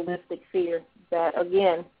a realistic fear that,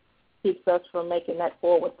 again, keeps us from making that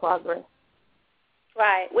forward progress.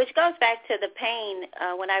 Right, which goes back to the pain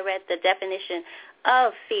when I read the definition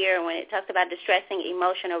of fear, when it talks about distressing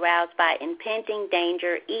emotion aroused by impending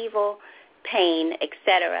danger, evil, pain,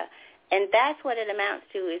 etc. And that's what it amounts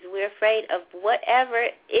to, is we're afraid of whatever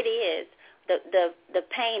it is, the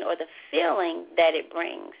pain or the feeling that it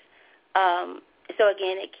brings. So,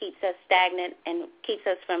 again, it keeps us stagnant and keeps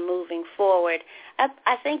us from moving forward.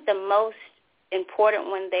 I think the most important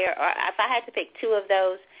one there, or if I had to pick two of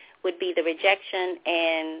those, would be the rejection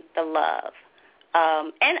and the love.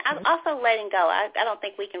 And also letting go. I don't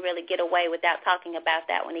think we can really get away without talking about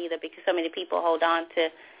that one either, because so many people hold on to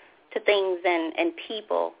things and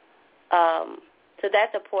people. So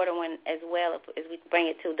that's an important one as well as we bring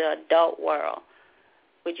it to the adult world.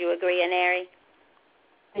 Would you agree, A'nary?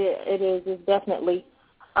 It is. It's definitely.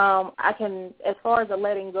 I can, as far as the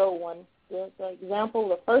letting go one, the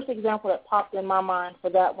first example that popped in my mind for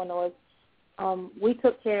that one was we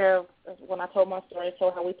took care of, when I told my story, I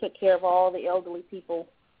told how we took care of all the elderly people.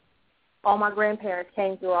 All my grandparents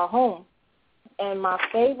came through our home. And my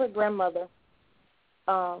favorite grandmother,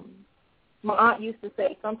 my aunt used to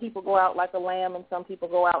say, some people go out like a lamb and some people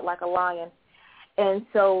go out like a lion. And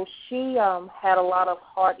so she had a lot of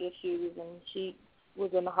heart issues, and she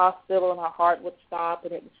was in the hospital, and her heart would stop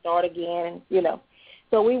and it would start again, and,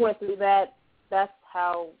 So we went through that. That's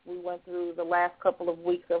how we went through the last couple of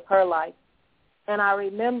weeks of her life. And I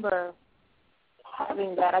remember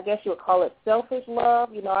having that, I guess you would call it selfish love.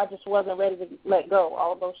 I just wasn't ready to let go.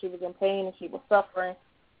 Although she was in pain and she was suffering,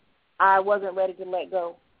 I wasn't ready to let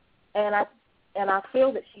go. And I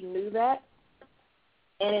feel that she knew that.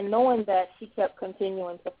 And in knowing that, she kept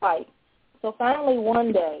continuing to fight. So finally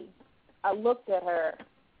one day, I looked at her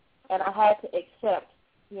and I had to accept,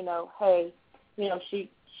 hey,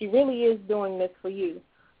 she really is doing this for you.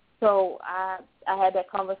 So I had that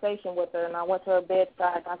conversation with her, and I went to her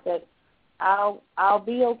bedside and I said, I'll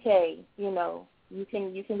be okay. You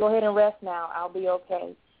can go ahead and rest now. I'll be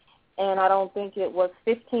okay. And I don't think it was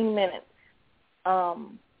 15 minutes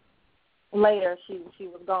later she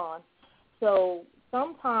was gone. So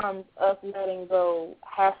sometimes us letting go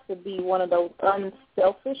has to be one of those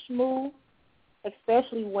unselfish moves,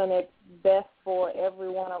 especially when it's best for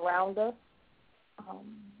everyone around us.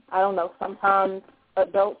 I don't know, sometimes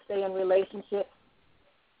adults stay in relationships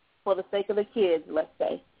for the sake of the kids, let's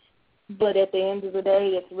say. But at the end of the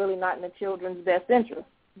day, it's really not in the children's best interest,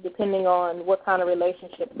 depending on what kind of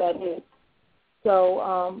relationship that is.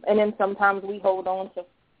 So, and then sometimes we hold on to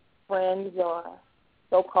friends or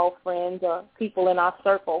so-called friends or people in our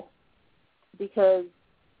circle because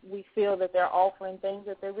we feel that they're offering things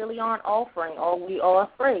that they really aren't offering, or we are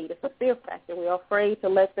afraid. It's a fear factor. We are afraid to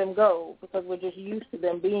let them go because we're just used to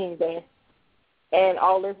them being there. And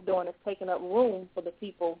all it's doing is taking up room for the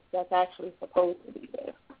people that's actually supposed to be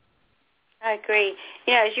there. I agree.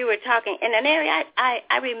 As you were talking, and A'nary,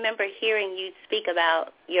 I remember hearing you speak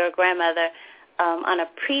about your grandmother on a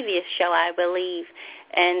previous show, I believe.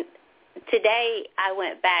 And today I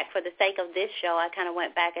went back, for the sake of this show, I kind of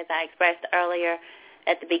went back, as I expressed earlier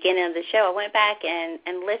at the beginning of the show. I went back and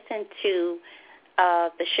listened to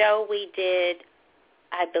the show we did,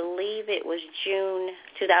 I believe it was June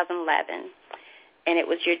 2011, and it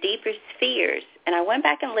was Your Deepest Fears. And I went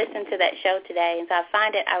back and listened to that show today, and so I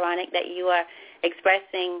find it ironic that you are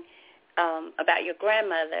expressing about your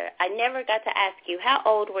grandmother. I never got to ask you, how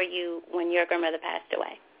old were you when your grandmother passed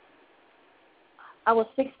away? I was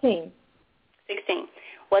 16. 16.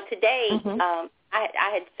 Well, today, I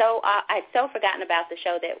had so forgotten about the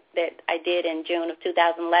show that I did in June of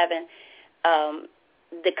 2011.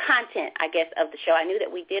 The content, I guess, of the show. I knew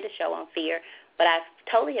that we did a show on fear, but I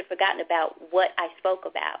totally had forgotten about what I spoke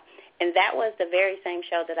about. And that was the very same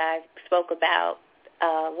show that I spoke about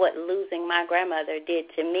what losing my grandmother did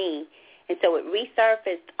to me. And so it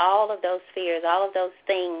resurfaced all of those fears, all of those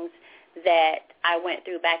things that I went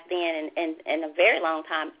through back then and a very long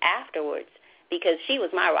time afterwards, because she was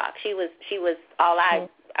my rock. She was all I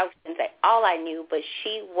shouldn't say all I knew, but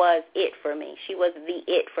she was it for me. She was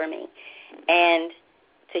the it for me. And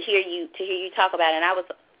to hear you talk about it, and I was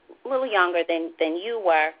a little younger than you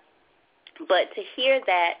were, but to hear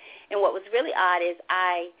that, and what was really odd is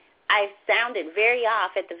I sounded very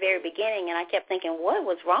off at the very beginning, and I kept thinking, what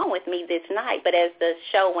was wrong with me this night? But as the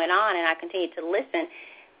show went on and I continued to listen,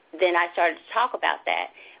 then I started to talk about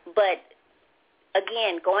that. But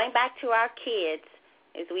again, going back to our kids,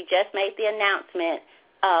 as we just made the announcement,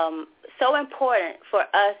 so important for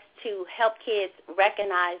us to help kids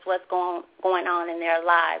recognize what's going on in their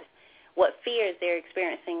lives, what fears they're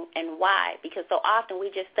experiencing and why. Because so often we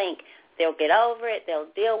just think they'll get over it,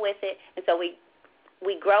 they'll deal with it, and so we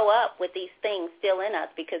grow up with these things still in us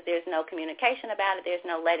because there's no communication about it, there's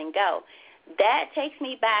no letting go. That takes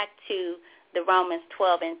me back to the Romans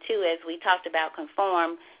 12:2, as we talked about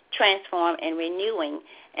conform, transform, and renewing.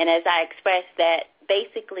 And as I expressed that,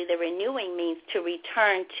 basically the renewing means to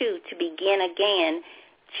return to begin again,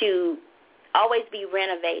 to always be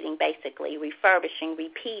renovating, basically, refurbishing,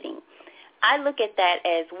 repeating. I look at that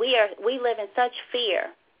as we live in such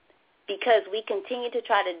fear because we continue to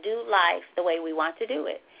try to do life the way we want to do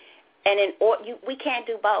it. And we can't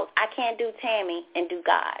do both. I can't do Tammy and do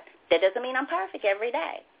God. That doesn't mean I'm perfect every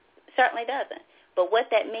day. Certainly doesn't. But what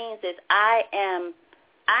that means is I am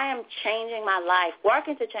changing my life,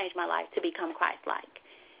 working to change my life to become Christ-like.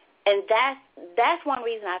 And that's one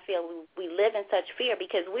reason I feel we live in such fear,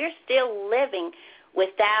 because we're still living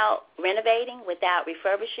without renovating, without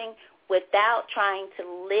refurbishing, without trying to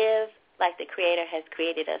live like the Creator has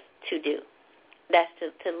created us to do. That's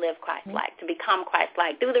to live Christ-like, to become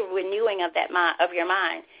Christ-like, through the renewing of your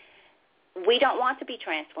mind. We don't want to be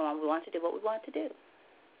transformed. We want to do what we want to do.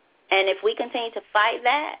 And if we continue to fight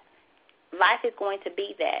that, life is going to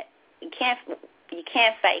be that. You can't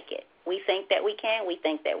fake it. We think that we can. We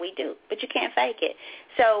think that we do. But you can't fake it.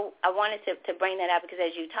 So I wanted to bring that up because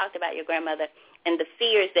as you talked about your grandmother and the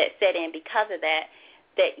fears that set in because of that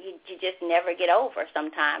you just never get over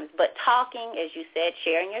sometimes. But talking, as you said,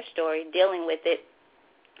 sharing your story, dealing with it,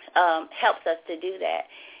 helps us to do that.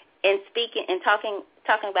 And speaking and talking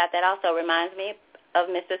about that also reminds me of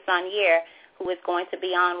Mr. Sonier, who is going to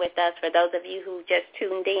be on with us. For those of you who just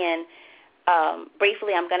tuned in,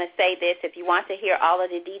 briefly, I'm going to say this. If you want to hear all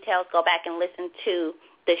of the details, go back and listen to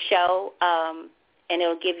the show, and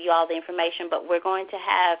it'll give you all the information. But we're going to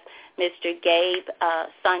have Mr. Gabe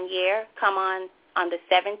Sonier come on the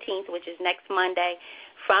 17th, which is next Monday.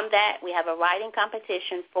 From that, we have a writing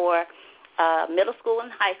competition for middle school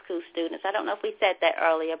and high school students. I don't know if we said that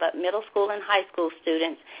earlier, but middle school and high school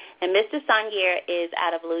students. And Mr. Sonier is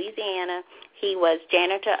out of Louisiana. He was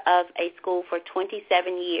janitor of a school for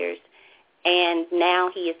 27 years, and now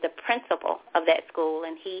he is the principal of that school.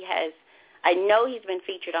 And I know he's been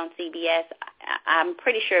featured on CBS. I'm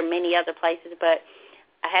pretty sure many other places, but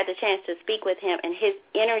I had the chance to speak with him, and his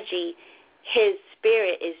energy, his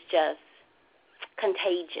spirit is just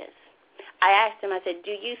contagious. I asked him, I said,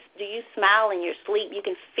 do you smile in your sleep? You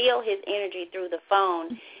can feel his energy through the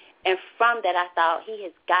phone. And from that, I thought he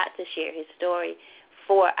has got to share his story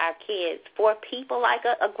for our kids, for people like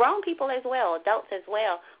grown people as well, adults as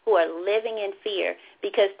well, who are living in fear.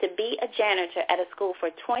 Because to be a janitor at a school for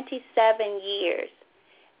 27 years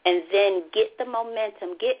and then get the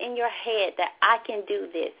momentum, get in your head that I can do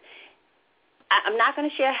this. I'm not going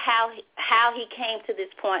to share how he came to this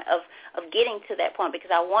point of getting to that point, because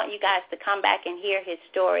I want you guys to come back and hear his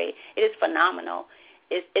story. It is phenomenal.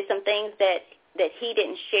 It's some things that he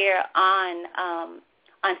didn't share on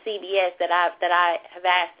CBS that I have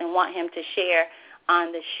asked and want him to share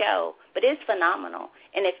on the show. But it's phenomenal.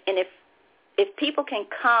 And if people can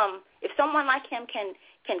come, if someone like him can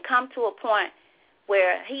come to a point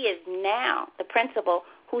where he is now the principal,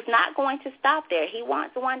 who's not going to stop there. He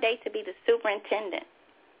wants one day to be the superintendent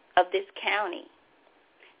of this county.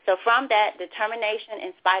 So from that, determination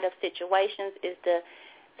in spite of situations is the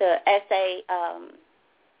essay,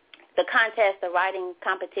 the contest, the writing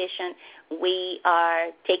competition. We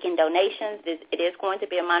are taking donations. It is going to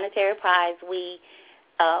be a monetary prize. We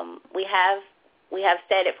have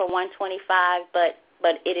set it for $125, but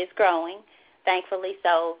it is growing, thankfully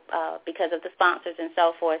so, because of the sponsors and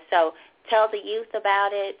so forth. So tell the youth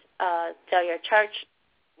about it. Tell your church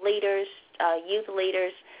leaders, youth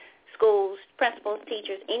leaders, schools, principals,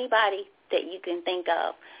 teachers, anybody that you can think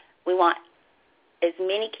of. We want as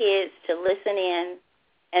many kids to listen in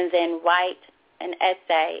and then write an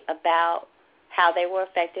essay about how they were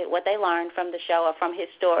affected, what they learned from the show or from his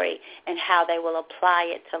story, and how they will apply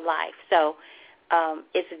it to life. So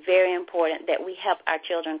it's very important that we help our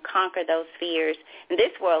children conquer those fears. And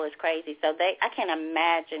this world is crazy, so I can't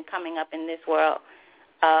imagine coming up in this world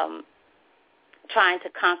trying to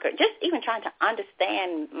conquer, just even trying to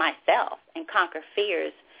understand myself and conquer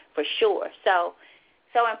fears for sure. So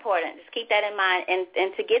important. Just keep that in mind. And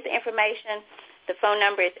to get the information, the phone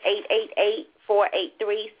number is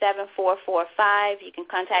 888-483-7445. You can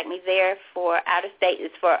contact me there. For out of state,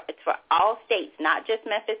 it's for all states, not just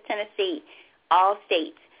Memphis, Tennessee. All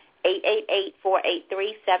states.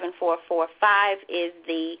 888-483-7445 is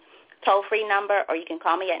the toll-free number, or you can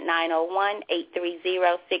call me at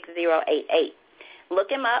 901-830-6088. Look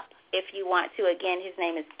him up if you want to. Again, his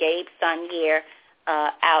name is Gabe Sonier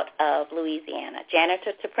out of Louisiana.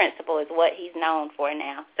 Janitor to principal is what he's known for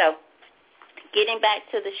now. So getting back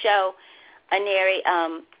to the show, A'nary,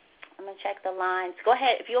 I'm going to check the lines. Go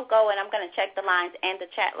ahead. If you'll go, and I'm going to check the lines and the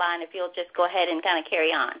chat line, if you'll just go ahead and kind of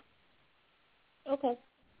carry on. Okay.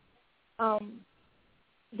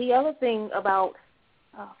 The other thing about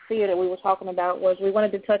fear that we were talking about was we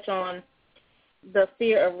wanted to touch on the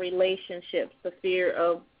fear of relationships, the fear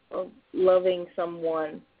of loving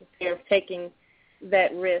someone, the fear of taking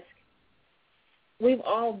that risk. We've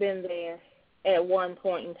all been there at one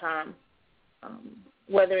point in time,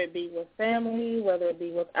 whether it be with family, whether it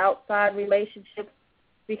be with outside relationships,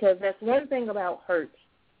 because that's one thing about hurt.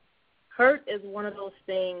 Hurt is one of those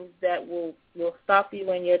things that will stop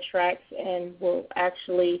you in your tracks and will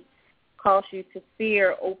actually cause you to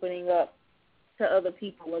fear opening up to other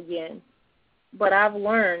people again. But I've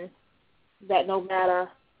learned that no matter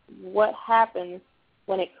what happens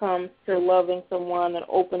when it comes to loving someone and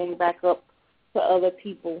opening back up to other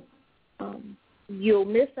people, you'll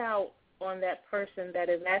miss out on that person that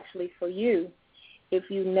is actually for you if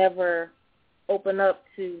you never open up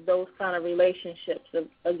to those kind of relationships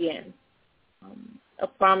again. A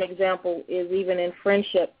prime example is even in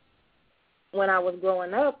friendship. When I was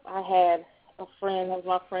growing up, I had a friend that was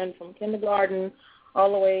my friend from kindergarten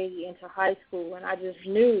all the way into high school, and I just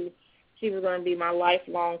knew she was going to be my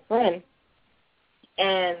lifelong friend.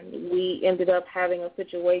 And we ended up having a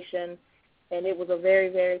situation, and it was a very,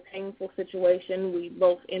 very painful situation. We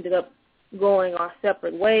both ended up going our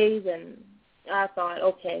separate ways, and I thought,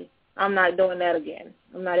 okay, I'm not doing that again.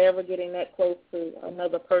 I'm not ever getting that close to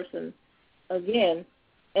another person again.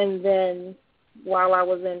 And then while I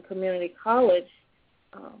was in community college,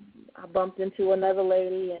 I bumped into another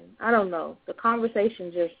lady, and I don't know, the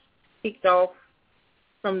conversation just kicked off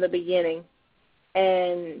from the beginning.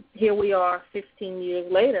 And here we are 15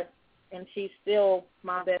 years later, and she's still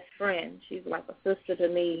my best friend. She's like a sister to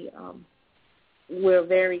me. We're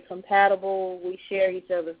very compatible. We share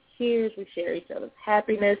each other's tears. We share each other's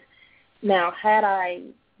happiness. Now, had I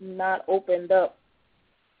not opened up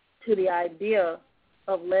to the idea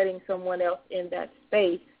of letting someone else in that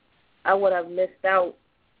space, I would have missed out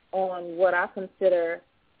on what I consider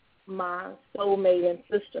my soulmate and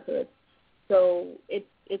sisterhood. So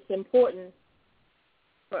it's important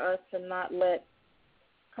for us to not let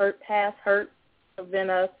past hurt prevent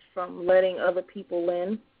us from letting other people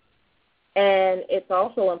in. And it's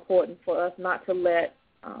also important for us not to let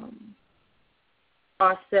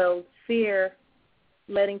ourselves fear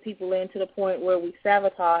letting people in to the point where we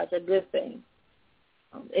sabotage a good thing.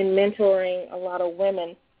 In mentoring a lot of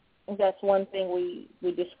women, that's one thing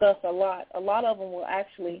we discuss a lot. A lot of them will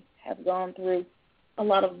actually have gone through a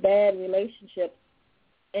lot of bad relationships.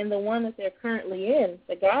 And the one that they're currently in,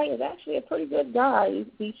 the guy is actually a pretty good guy.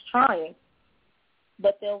 He's trying.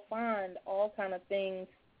 But they'll find all kind of things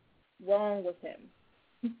wrong with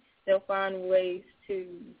him. They'll find ways to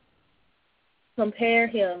compare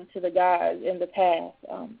him to the guys in the past.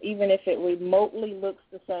 Even if it remotely looks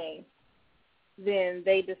the same, then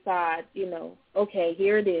they decide, okay,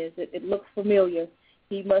 here it is. It looks familiar.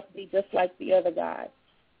 He must be just like the other guy.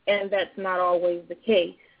 And that's not always the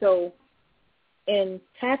case. So in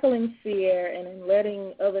tackling fear and in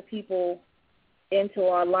letting other people into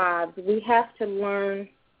our lives, we have to learn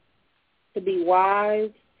to be wise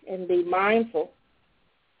and be mindful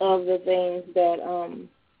of the things that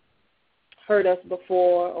hurt us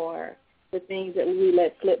before, or the things that we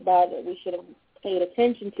let slip by that we should have paid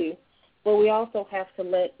attention to. But we also have to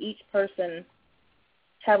let each person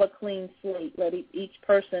have a clean slate, let each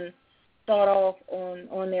person start off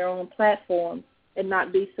on their own platform and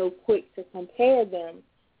not be so quick to compare them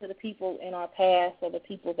to the people in our past or the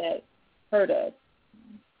people that hurt us.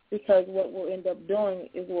 Because what we'll end up doing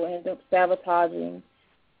is we'll end up sabotaging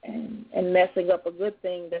and messing up a good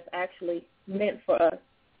thing that's actually meant for us.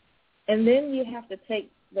 And then you have to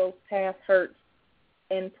take those past hurts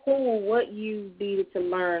and pull what you needed to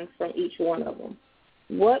learn from each one of them.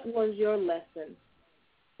 What was your lesson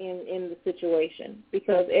in the situation?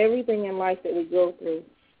 Because everything in life that we go through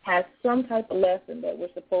has some type of lesson that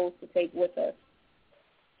we're supposed to take with us.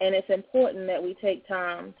 And it's important that we take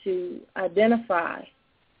time to identify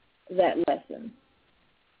that lesson.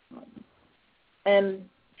 And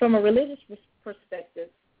from a religious perspective,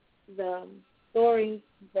 the story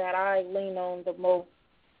that I lean on the most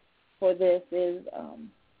for this is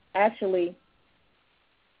actually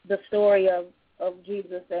the story of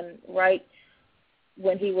Jesus, and right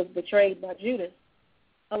when he was betrayed by Judas.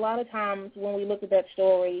 A lot of times when we look at that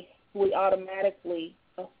story, we automatically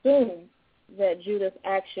assume that Judas'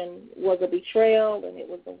 action was a betrayal and it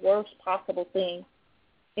was the worst possible thing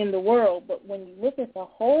in the world. But when you look at the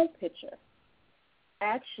whole picture,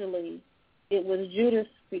 actually it was Judas'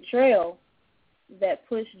 betrayal that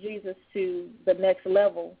pushed Jesus to the next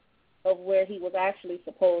level of where he was actually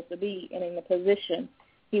supposed to be and in the position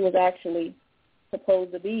he was actually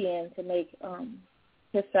supposed to be in to make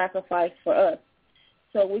his sacrifice for us.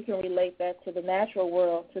 So we can relate that to the natural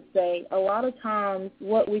world to say a lot of times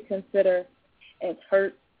what we consider as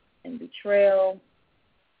hurt and betrayal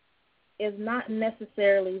is not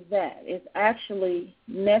necessarily that. It's actually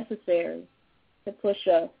necessary to push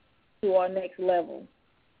us to our next level,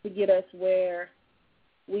 to get us where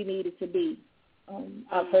we needed to be.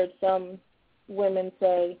 I've heard some women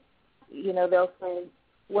say, they'll say,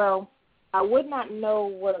 well, I would not know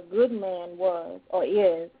what a good man was or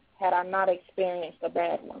is had I not experienced a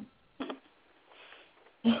bad one.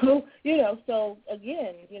 So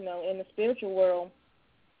again, in the spiritual world,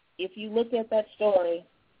 if you look at that story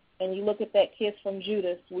and you look at that kiss from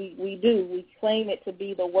Judas, we claim it to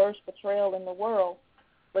be the worst betrayal in the world,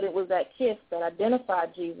 but it was that kiss that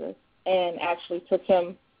identified Jesus and actually took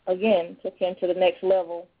him to the next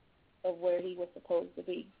level of where he was supposed to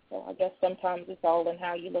be. So I guess sometimes it's all in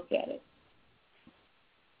how you look at it.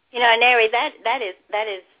 A'nary, that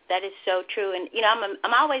is so true, and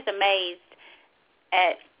I'm always amazed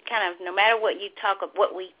at kind of no matter what we talk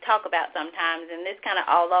about sometimes, and this kind of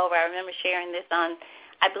all over. I remember sharing this on,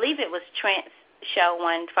 I believe it was Trent's show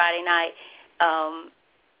one Friday night,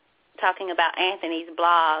 talking about Anthony's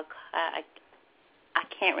blog. I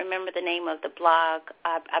can't remember the name of the blog.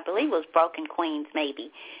 I believe it was Broken Queens,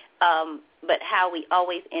 maybe. But how we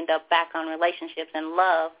always end up back on relationships and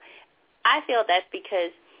love. I feel that's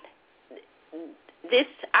because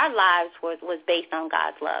our lives was based on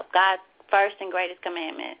God's love. God's first and greatest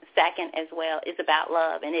commandment, second as well, is about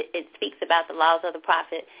love, and it speaks about the laws of the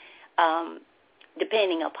prophet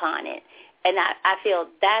depending upon it. And I feel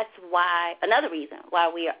that's why, another reason why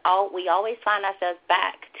we always find ourselves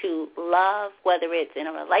back to love, whether it's in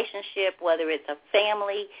a relationship, whether it's a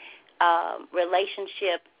family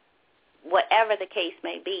relationship, whatever the case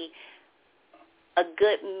may be. A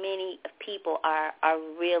good many people are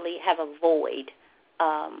really have a void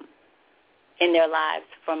in their lives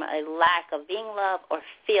from a lack of being loved or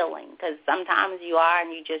feeling, because sometimes you are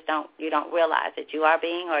and you don't realize that you are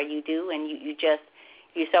being, or you do and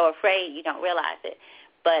you're so afraid you don't realize it.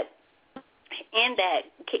 But in that,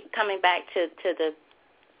 coming back to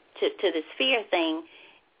the fear thing,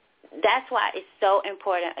 that's why it's so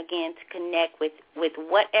important, again, to connect with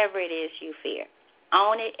whatever it is you fear.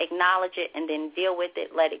 Own it, acknowledge it, and then deal with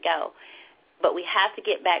it, let it go. But we have to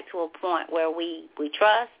get back to a point where we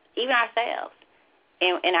trust even ourselves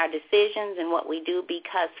in our decisions and what we do,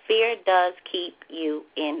 because fear does keep you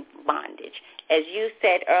in bondage. As you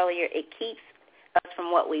said earlier, it keeps us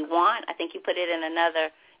from what we want. I think you put it in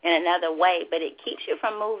another way, but it keeps you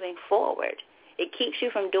from moving forward. It keeps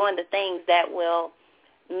you from doing the things that will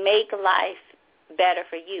make life better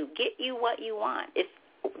for you, get you what you want.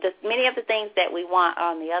 Many of the things that we want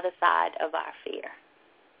are on the other side of our fear,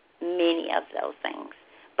 many of those things.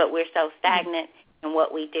 But we're so stagnant in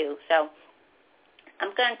what we do. So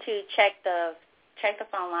I'm going to check the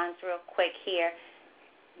phone lines real quick here.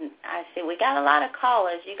 I see we got a lot of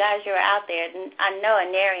callers. You guys are out there. I know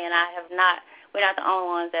A'nary and we're not the only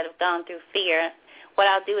ones that have gone through fear. What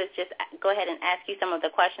I'll do is just go ahead and ask you some of the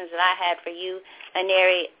questions that I had for you,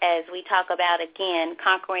 A'nary, as we talk about, again,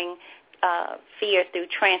 conquering fear through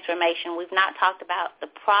transformation. We've not talked about the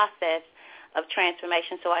process of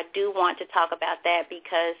transformation, so I do want to talk about that,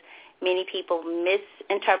 because many people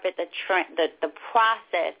misinterpret the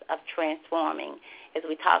process of transforming. As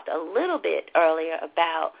we talked a little bit earlier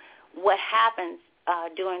about what happens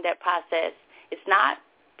during that process, it's not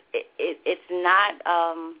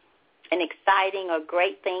an exciting or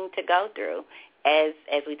great thing to go through. As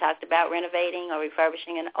we talked about renovating or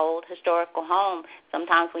refurbishing an old historical home,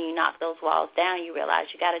 sometimes when you knock those walls down, you realize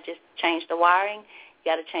you got to just change the wiring,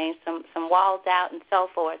 you got to change some walls out and so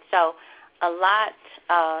forth. So a lot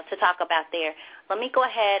to talk about there. Let me go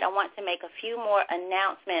ahead. I want to make a few more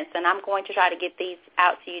announcements, and I'm going to try to get these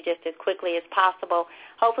out to you just as quickly as possible.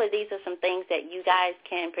 Hopefully these are some things that you guys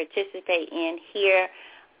can participate in here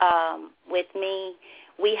with me.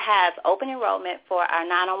 We have open enrollment for our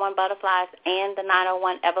 901 Butterflies and the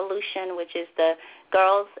 901 Evolution, which is the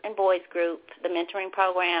girls and boys group, the mentoring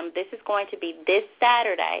program. This is going to be this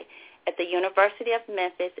Saturday at the University of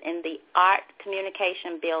Memphis in the Art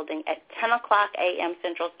Communication Building at 10 o'clock a.m.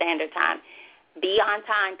 Central Standard Time. Be on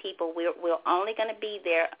time, people. We're only going to be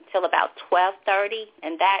there until about 12:30,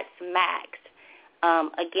 and that's max.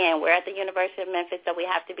 Again, we're at the University of Memphis, so we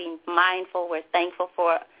have to be mindful. We're thankful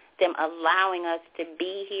for them allowing us to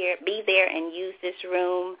be there and use this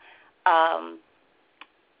room.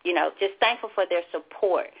 Just thankful for their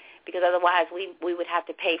support, because otherwise we would have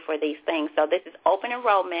to pay for these things. So this is open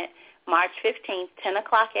enrollment, March 15th, 10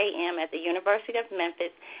 o'clock a.m. at the University of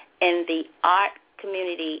Memphis in the Art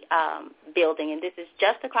Community Building, and this is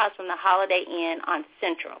just across from the Holiday Inn on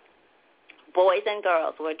Central. Boys and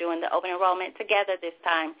girls, we're doing the open enrollment together this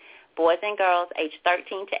time. Boys and girls, age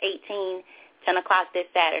 13 to 18, 10 o'clock this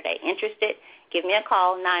Saturday. Interested? Give me a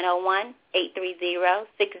call,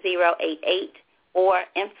 901-830-6088, or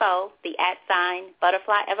info,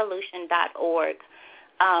 @butterflyevolution.org.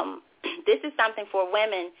 This is something for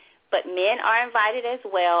women, but men are invited as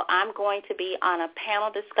well. I'm going to be on a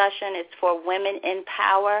panel discussion. It's for Women in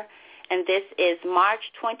Power, and this is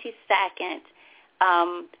March 22nd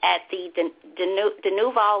at the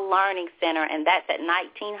Denouval Learning Center, and that's at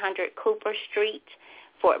 1900 Cooper Street.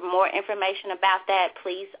 For more information about that,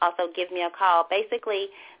 please also give me a call.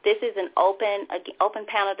 Basically, this is an open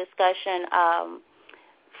panel discussion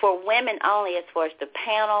for women only as far as the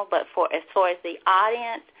panel, but as far as the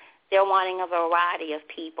audience, they're wanting a variety of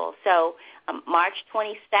people. So March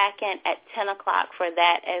 22nd at 10 o'clock for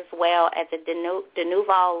that as well at the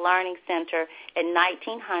Denouval Learning Center at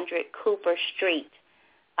 1900 Cooper Street.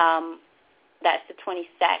 That's the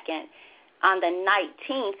 22nd. On the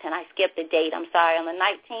 19th, and I skipped the date, I'm sorry, on the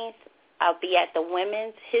 19th, I'll be at the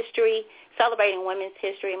celebrating Women's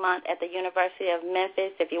History Month at the University of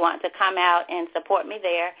Memphis. If you want to come out and support me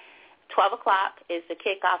there, 12 o'clock is the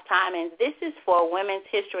kickoff time, and this is for Women's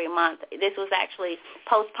History Month. This was actually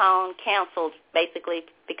postponed, canceled, basically,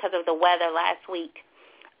 because of the weather last week.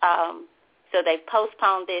 So they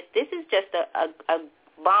postponed this. This is just a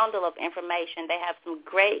bundle of information. They have some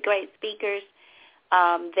great speakers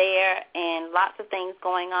there and lots of things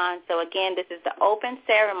going on. So, again, this is the open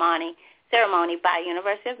ceremony by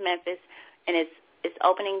University of Memphis, and it's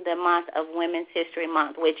opening the month of Women's History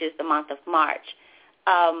Month, which is the month of March.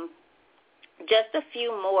 Just a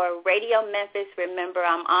few more. Radio Memphis, remember,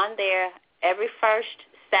 I'm on there every first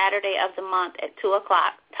Saturday of the month at 2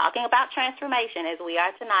 o'clock talking about transformation as we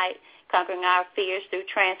are tonight, conquering our fears through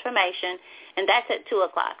transformation, and that's at 2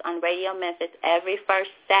 o'clock on Radio Memphis every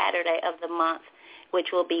first Saturday of the month,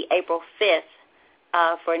 which will be April 5th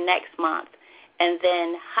for next month. And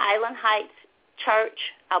then Highland Heights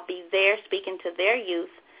Church, I'll be there speaking to their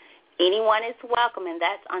youth. Anyone is welcome, and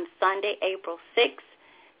that's on Sunday, April 6th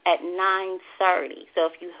at 9:30. So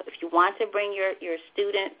if you want to bring your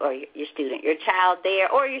student or your child there,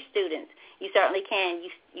 or your students, you certainly can.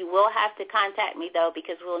 You will have to contact me, though,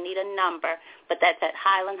 because we'll need a number. But that's at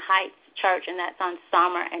Highland Heights Church, and that's on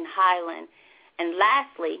Summer and Highland. And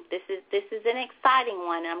lastly, this is an exciting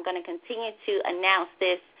one. I'm going to continue to announce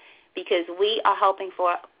this because we are hoping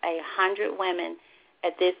for 100 women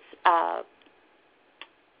at this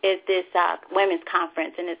women's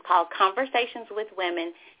conference, and it's called Conversations with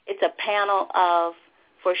Women. It's a panel of,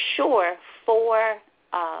 for sure, four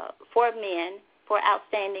men, four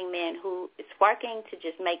outstanding men who is working to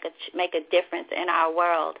just make a difference in our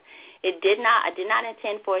world. I did not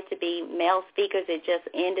intend for it to be male speakers. It just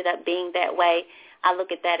ended up being that way. I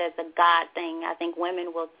look at that as a God thing. I think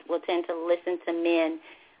women will tend to listen to men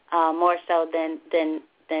more so than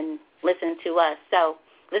listen to us. So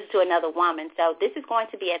listen to another woman. So this is going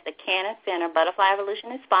to be at the Cannon Center. Butterfly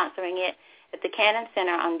Evolution is sponsoring it at the Cannon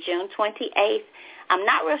Center on June 28th. I'm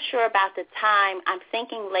not real sure about the time. I'm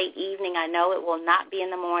thinking late evening. I know it will not be in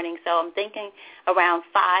the morning, so I'm thinking around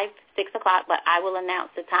 5, 6 o'clock, but I will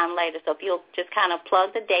announce the time later. So if you'll just kind of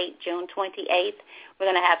plug the date, June 28th, we're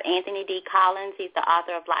going to have Anthony D. Collins. He's the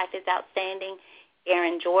author of Life is Outstanding.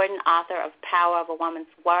 Aaron Jordan, author of Power of a Woman's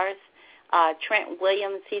Worth. Trent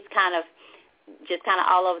Williams, he's kind of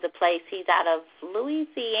all over the place. He's out of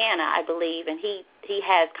Louisiana, I believe, and he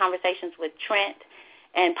has conversations with Trent,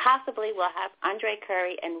 and possibly we'll have Andre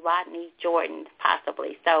Curry and Rodney Jordan,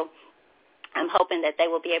 possibly. So I'm hoping that they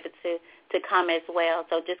will be able to come as well.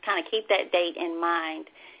 So just kind of keep that date in mind.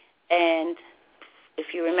 And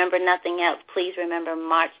if you remember nothing else, please remember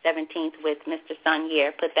March 17th with Mr.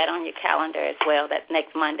 Sonier. Put that on your calendar as well. That's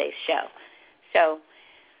next Monday's show. So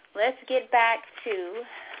let's get back to...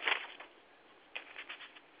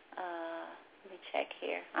 let me check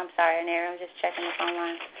here. I'm sorry, A'nary, I'm just checking the phone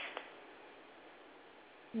line.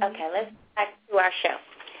 Okay, let's get back to our show.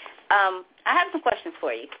 I have some questions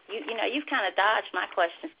for you. You've kind of dodged my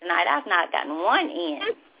questions tonight. I've not gotten one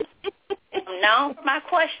in. I'm known for my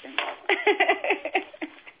questions.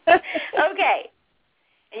 Okay.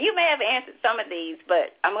 And you may have answered some of these,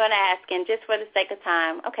 but I'm going to ask, and just for the sake of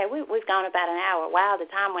time, okay, we've gone about an hour. Wow, the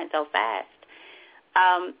time went so fast.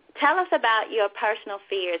 Tell us about your personal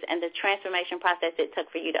fears and the transformation process it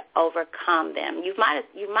took for you to overcome them. You might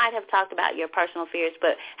have talked about your personal fears,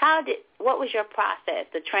 but what was your process,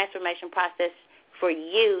 the transformation process for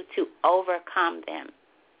you to overcome them?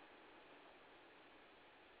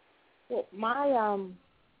 Well, my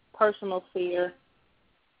personal fear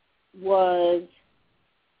was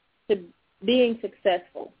being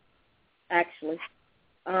successful, actually.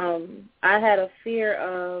 I had a fear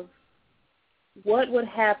of what would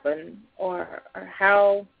happen or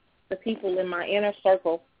how the people in my inner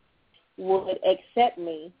circle would accept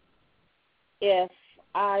me if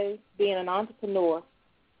I, being an entrepreneur,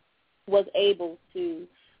 was able to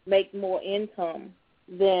make more income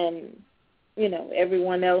than,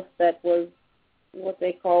 everyone else that was what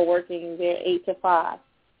they call working their 8 to 5.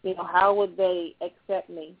 How would they accept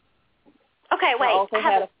me? Okay, wait. I also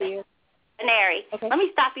had a fear. A'nary, okay. Let me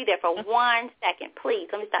stop you there for 1 second. Please,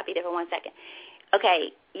 let me stop you there for 1 second.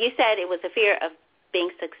 Okay, you said it was a fear of being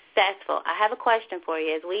successful. I have a question for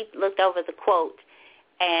you. As we looked over the quote,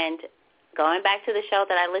 and going back to the show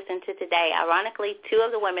that I listened to today, ironically, 2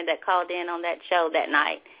 of the women that called in on that show that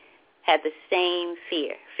night had the same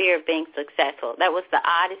fear of being successful. That was the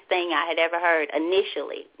oddest thing I had ever heard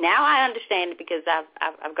initially. Now I understand it because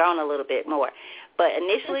I've grown a little bit more. But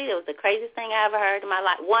initially, it was the craziest thing I ever heard in my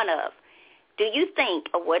life. One of. Do you think,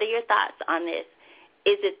 or what are your thoughts on this?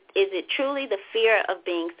 Is it truly the fear of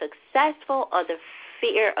being successful, or the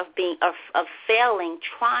fear of failing,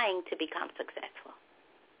 trying to become successful?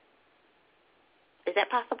 Is that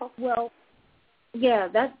possible? Well, yeah,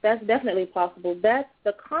 that's definitely possible.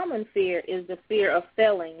 The common fear is the fear of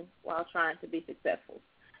failing while trying to be successful.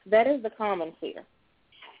 That is the common fear.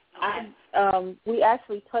 Okay. We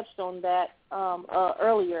actually touched on that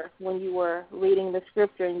earlier when you were reading the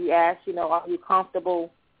scripture and you asked, are you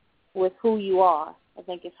comfortable with who you are? I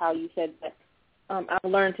think is how you said that.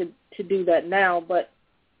 I've learned to do that now, but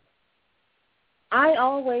I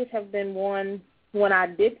always have been one, when I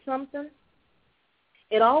did something,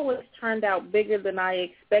 it always turned out bigger than I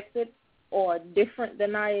expected, or different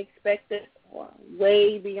than I expected, or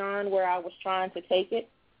way beyond where I was trying to take it.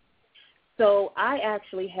 So I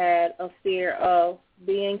actually had a fear of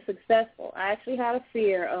being successful. I actually had a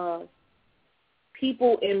fear of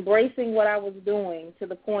people embracing what I was doing to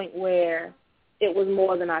the point where it was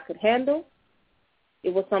more than I could handle.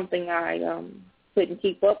 It was something I couldn't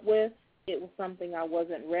keep up with. It was something I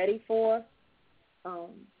wasn't ready for.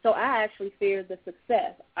 So I actually feared the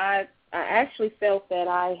success. I actually felt that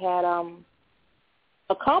I had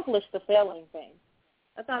accomplished the failing thing.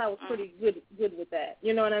 I thought I was pretty good with that.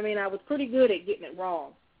 You know what I mean? I was pretty good at getting it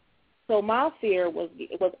wrong. So my fear was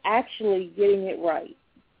actually getting it right.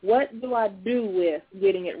 What do I do with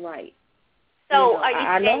getting it right? So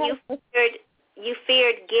are you saying you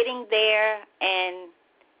feared getting there, and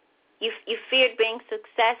you feared being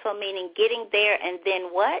successful, meaning getting there and then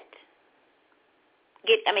what?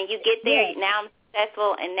 You get there, yeah. Now I'm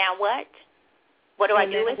successful, and now what? What do I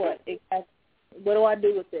do with it? Exactly. What do I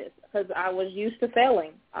do with this? Because I was used to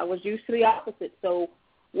failing. I was used to the opposite. So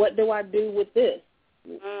what do I do with this?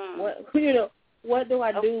 What do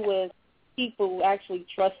I do with people actually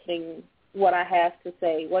trusting what I have to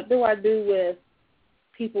say? What do I do with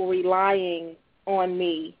people relying on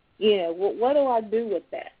me? What do I do with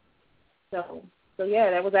that? So yeah,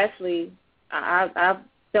 that was actually, I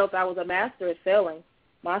felt I was a master at failing.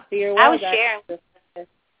 My fear was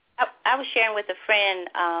I was sharing with a friend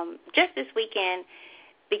just this weekend,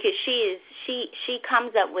 because she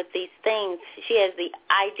comes up with these things. She has the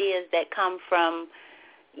ideas that come from,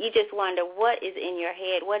 you just wonder what is in your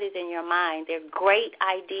head, what is in your mind. They're great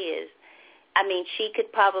ideas. She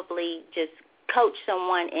could probably just coach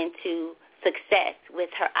someone into success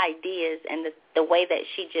with her ideas and the way that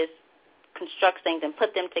she just constructs things and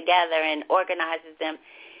put them together and organizes them.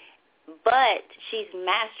 But she's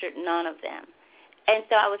mastered none of them. And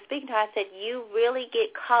so I was speaking to her. I said, you really get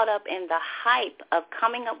caught up in the hype of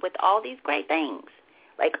coming up with all these great things,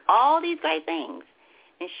 like all these great things.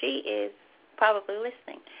 And she is probably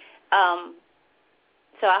listening.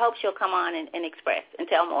 So I hope she'll come on and express and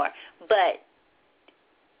tell more. But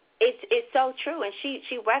it's so true. And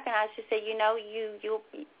she recognized, she said,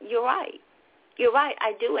 you're right. You're right,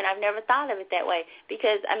 I do, and I've never thought of it that way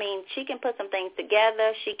because, she can put some things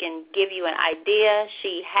together. She can give you an idea.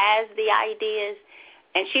 She has the ideas,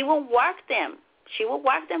 and she will work them. She will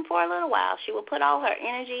work them for a little while. She will put all her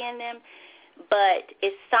energy in them, but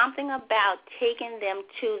it's something about taking them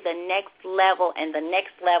to the next level and the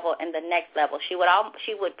next level and the next level. She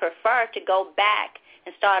would prefer to go back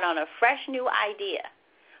and start on a fresh new idea,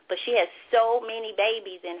 but she has so many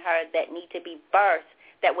babies in her that need to be birthed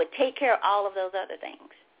that would take care of all of those other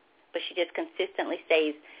things. But she just consistently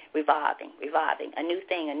stays revolving, a new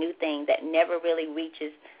thing that never really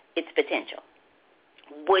reaches its potential.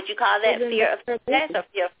 Would you call that fear of success or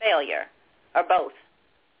fear of failure, or both?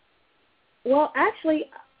 Well,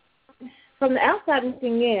 actually, from the outside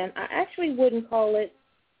looking in, I actually wouldn't call it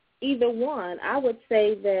either one. I would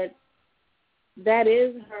say that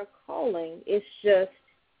is her calling. It's just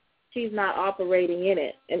she's not operating in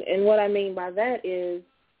it. And what I mean by that is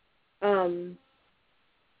Her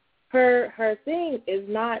thing is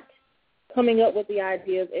not coming up with the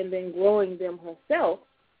ideas and then growing them herself.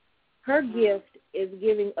 Her gift is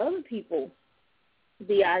giving other people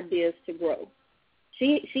the ideas to grow.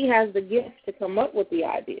 She has the gift to come up with the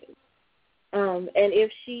ideas. And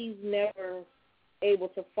if she's never able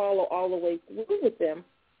to follow all the way through with them,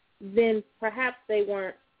 then perhaps they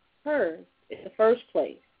weren't hers in the first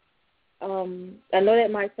place. I know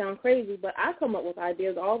that might sound crazy, but I come up with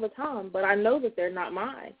ideas all the time, but I know that they're not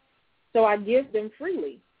mine. So I give them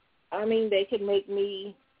freely. I mean, they could make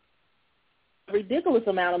me a ridiculous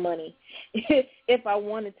amount of money if I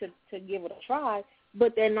wanted to give it a try,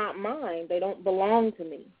 but they're not mine. They don't belong to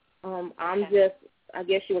me. I'm just, I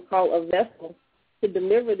guess you would call a vessel to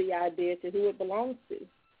deliver the idea to who it belongs to.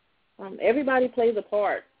 Everybody plays a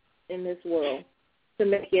part in this world to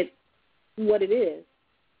make it what it is.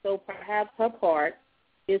 So perhaps her part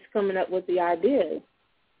is coming up with the ideas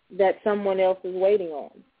that someone else is waiting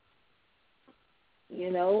on. You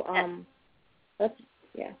know, that's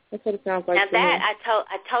what it sounds like. Now that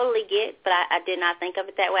I totally get, but I did not think of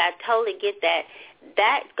it that way. I totally get that.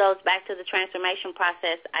 That goes back to the transformation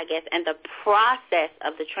process, I guess, and the process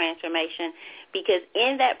of the transformation, because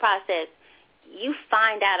in that process, you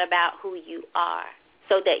find out about who you are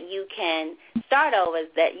so that you can start over,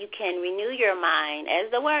 that you can renew your mind. As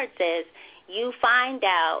the word says, you find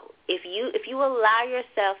out if you allow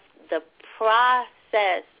yourself the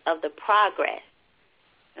process of the progress,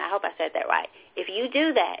 and I hope I said that right. If you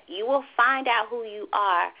do that, you will find out who you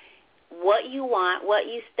are, what you want, what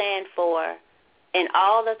you stand for, and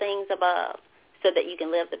all the things above, so that you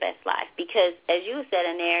can live the best life. Because, as you said,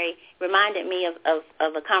 A'nary, reminded me of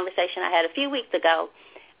a conversation I had a few weeks ago.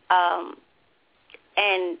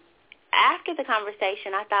 And after the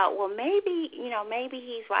conversation, I thought, well, maybe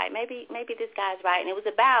he's right. Maybe this guy's right. And it was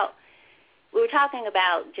about, we were talking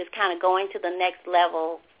about just kind of going to the next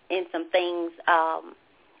level in some things,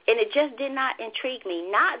 and it just did not intrigue me.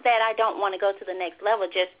 Not that I don't want to go to the next level,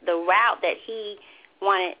 just the route that he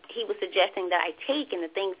was suggesting that I take and the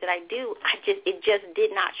things that I do, it just did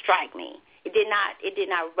not strike me. It did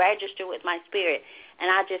not register with my spirit. And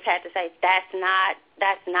I just had to say, that's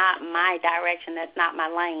not my direction. That's not my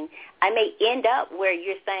lane. I may end up where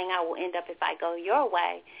you're saying I will end up if I go your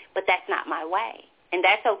way, but that's not my way. And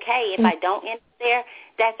that's okay. If I don't end up there,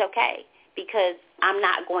 that's okay, because I'm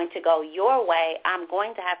not going to go your way. I'm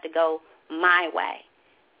going to have to go my way,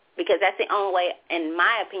 because that's the only way, in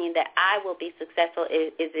my opinion, that I will be successful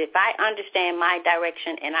is if I understand my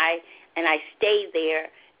direction and I stay there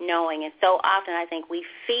knowing. And so often I think we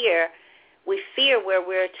fear where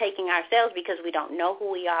we're taking ourselves because we don't know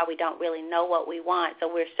who we are. We don't really know what we want. So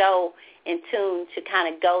we're so in tune to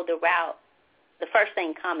kind of go the route, the first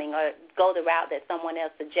thing coming, or go the route that someone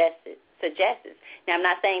else suggests. Now, I'm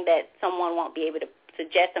not saying that someone won't be able to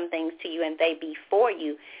suggest some things to you and they be for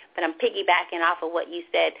you, but I'm piggybacking off of what you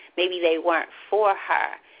said. Maybe they weren't for her.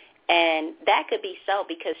 And that could be so,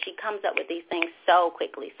 because she comes up with these things so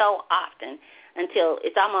quickly, so often, until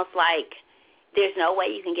it's almost like there's no way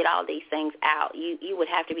you can get all these things out. You would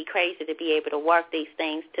have to be crazy to be able to work these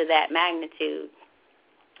things to that magnitude.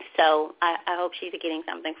 So I hope she's getting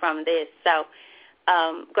something from this. So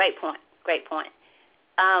great point.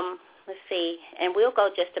 Let's see, and we'll go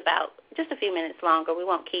just a few minutes longer. We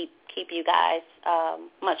won't keep you guys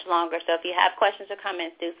much longer. So if you have questions or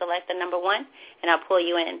comments, do select the number 1, and I'll pull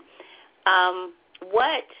you in.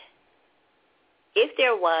 What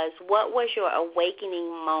was your awakening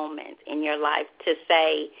moment in your life to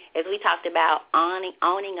say, as we talked about,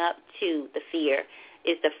 owning up to the fear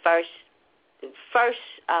is the first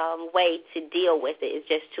way to deal with it, is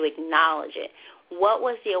just to acknowledge it. What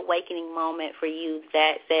was the awakening moment for you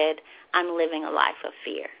that said, I'm living a life of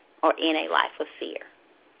fear, or in a life of fear?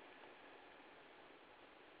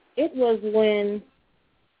 It was when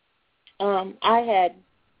I had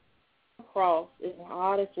across, in the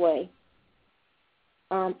oddest way,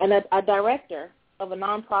 a director of a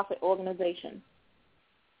nonprofit organization.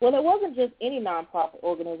 Well, it wasn't just any nonprofit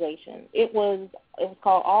organization. It was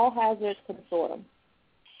called All Hazards Consortium.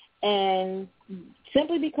 And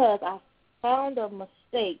simply because I found a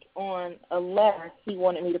mistake on a letter he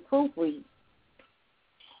wanted me to proofread,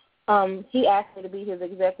 he asked me to be his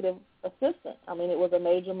executive assistant. I mean, it was a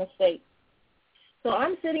major mistake. So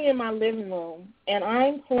I'm sitting in my living room, and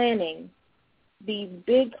I'm planning these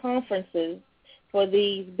big conferences for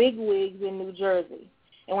these big wigs in New Jersey.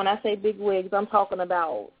 And when I say big wigs, I'm talking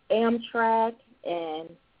about Amtrak and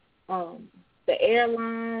the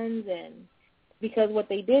airlines, and because what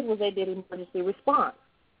they did was they did emergency response.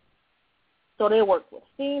 So they worked with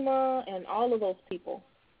FEMA and all of those people.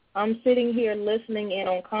 I'm sitting here listening in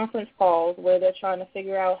on conference calls where they're trying to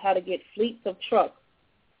figure out how to get fleets of trucks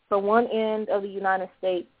from one end of the United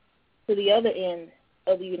States to the other end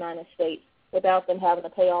of the United States without them having to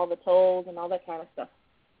pay all the tolls and all that kind of stuff.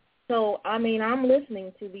 So, I mean, I'm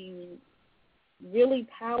listening to these really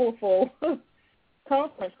powerful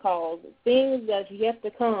conference calls, things that's yet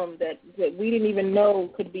to come that we didn't even know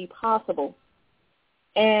could be possible.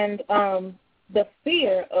 And the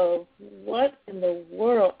fear of what in the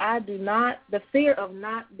world, the fear of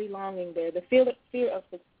not belonging there, the fear of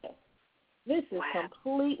success. This is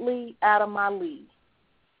completely out of my league.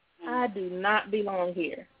 I do not belong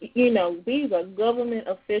here. You know, these are government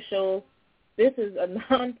officials. This is a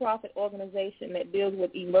nonprofit organization that deals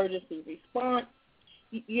with emergency response.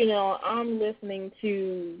 You know, I'm listening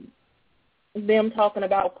to them talking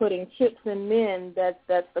about putting chips in men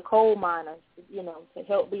that's the coal miners, you know, to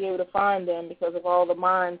help be able to find them because of all the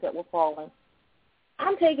mines that were falling.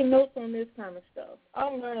 I'm taking notes on this kind of stuff.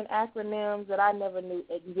 I'm learning acronyms that I never knew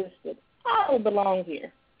existed. I don't belong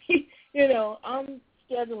here. You know, I'm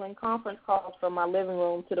scheduling conference calls from my living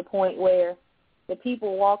room to the point where the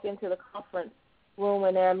people walk into the conference room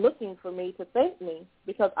and they're looking for me to thank me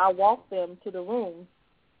because I walked them to the room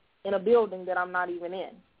in a building that I'm not even in.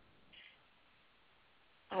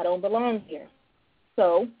 I don't belong here.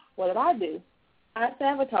 So what did I do? I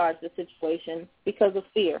sabotaged the situation because of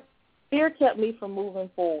fear. Fear kept me from moving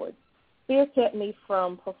forward. Fear kept me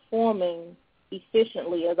from performing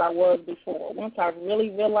efficiently as I was before. Once I really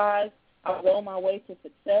realized I was on my way to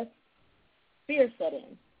success, fear set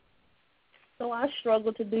in. So I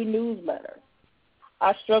struggled to do newsletters.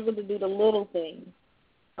 I struggled to do the little things,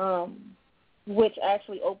 which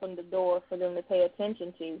actually opened the door for them to pay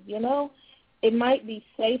attention to. You know, it might be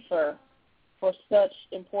safer for such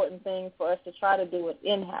important things for us to try to do it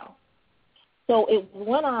in-house. So it was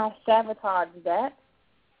when I sabotaged that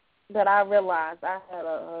I realized I had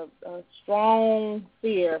a strong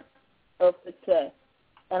fear of success,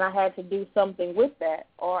 and I had to do something with that,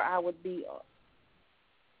 or I would be,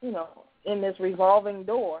 you know, in this revolving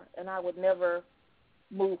door, and I would never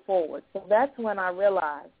move forward. So that's when I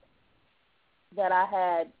realized that I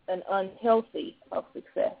had an unhealthy of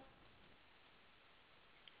success.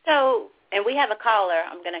 So, and we have a caller.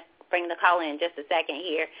 I'm going to bring the caller in just a second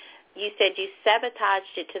here. You said you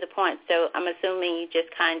sabotaged it to the point, so I'm assuming you just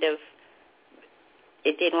kind of,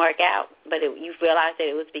 it didn't work out, but you realized that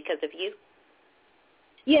it was because of you?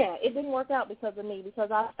 Yeah, it didn't work out because of me, because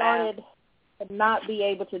I started to not be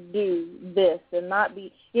able to do this and not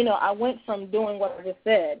be, you know, I went from doing what I just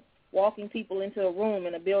said, walking people into a room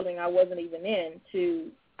in a building I wasn't even in, to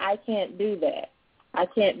I can't do that. I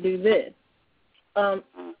can't do this.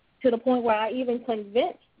 To the point where I even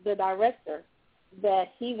convinced the director that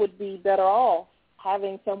he would be better off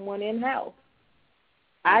having someone in-house.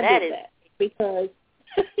 I did that because,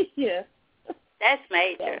 yeah. That's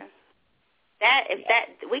major.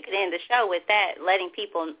 We could end the show with that, letting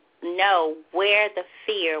people know where the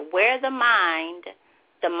fear, where the mind,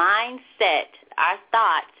 the mindset, our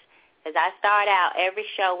thoughts. As I start out every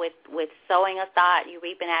show with sowing a thought, you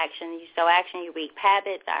reap an action. You sow action, you reap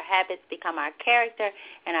habits. Our habits become our character,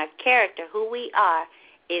 and our character, who we are,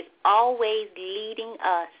 is always leading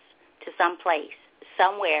us to some place,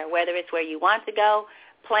 somewhere, whether it's where you want to go,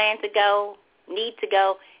 plan to go, need to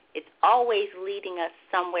go. It's always leading us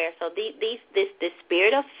somewhere. So this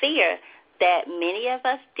spirit of fear that many of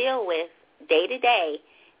us deal with day to day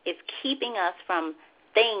is keeping us from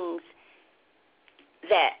things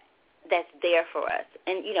that's there for us.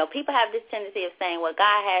 And, you know, people have this tendency of saying, what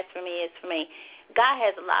God has for me is for me. God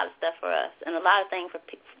has a lot of stuff for us and a lot of things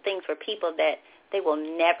for people that they will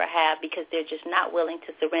never have because they're just not willing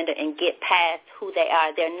to surrender and get past who they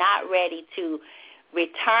are. They're not ready to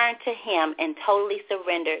return to Him and totally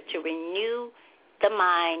surrender, to renew the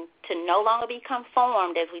mind, to no longer be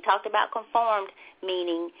conformed, as we talked about conformed,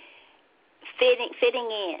 meaning fitting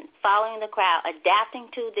in, following the crowd,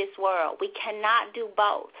 adapting to this world. We cannot do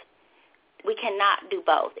both. We cannot do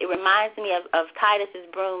both. It reminds me of Titus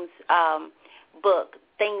Broom's book,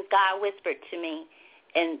 Things God Whispered to Me,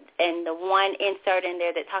 and the one insert in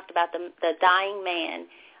there that talked about the dying man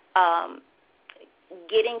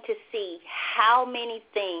getting to see how many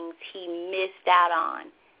things he missed out on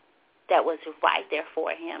that was right there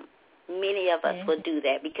for him. Many of us will do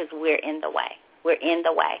that because we're in the way. We're in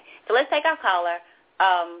the way. So let's take our caller.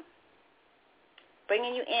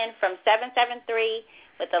 Bringing you in from 773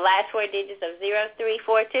 with the last four digits of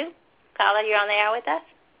 0342. Caller, you're on the air with us.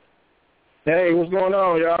 Hey, what's going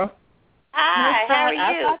on, y'all? Hi, how are you?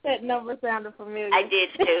 I thought that number sounded familiar. I did,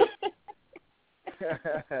 too.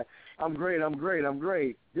 I'm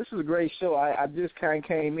great. This is a great show. I just kind of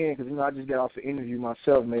came in because, I just got off the interview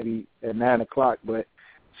myself maybe at 9 o'clock, but it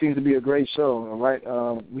seems to be a great show, all right?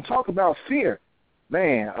 We talk about fear.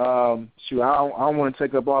 Man, I don't want to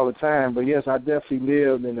take up all the time, but, yes, I definitely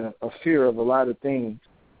lived in a fear of a lot of things.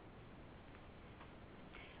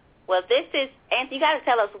 Well, this is, Anthony, you got to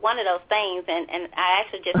tell us one of those things, and I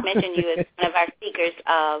actually just mentioned you as one of our speakers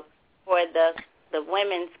for the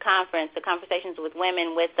women's conference, the Conversations with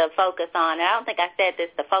Women, with the focus on, and I don't think I said this,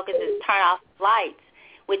 the focus is turn off lights,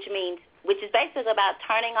 which is basically about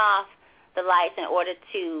turning off the lights in order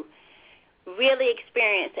to really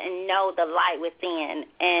experience and know the light within.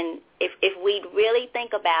 And if we really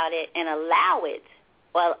think about it and allow it,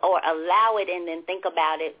 or allow it and then think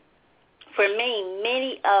about it, for me,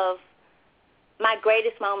 many of my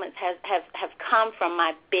greatest moments have come from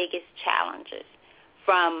my biggest challenges,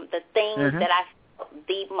 from the things that I felt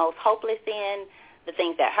the most hopeless in, the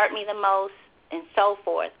things that hurt me the most, and so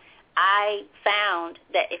forth. I found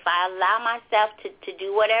that if I allow myself to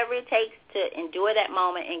do whatever it takes to endure that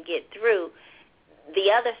moment and get through, the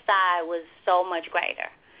other side was so much greater.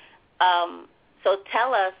 So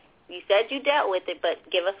tell us, you said you dealt with it, but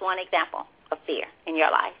give us one example of fear in your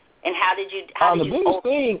life. And how did you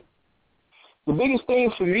the biggest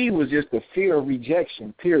thing for me was just the fear of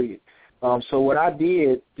rejection, period. So what I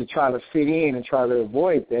did to try to fit in and try to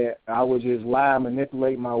avoid that, I would just lie and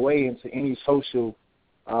manipulate my way into any social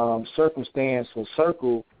circumstance or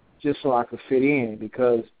circle just so I could fit in,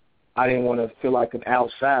 because I didn't want to feel like an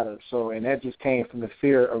outsider. So, and that just came from the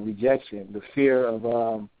fear of rejection, the fear of,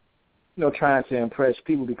 trying to impress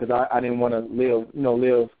people, because I didn't want to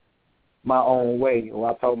live my own way,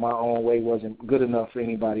 or I thought my own way wasn't good enough for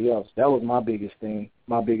anybody else. That was my biggest thing,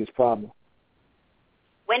 my biggest problem.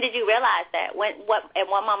 When did you realize that? At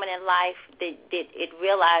what moment in life did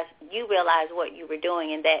you realize what you were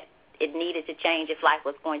doing and that it needed to change if life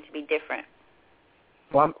was going to be different?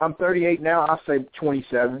 Well, I'm 38 now. I'll say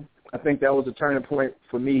 27. I think that was a turning point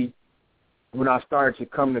for me when I started to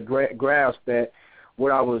come to grasp that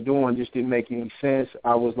what I was doing just didn't make any sense.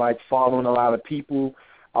 I was like following a lot of people.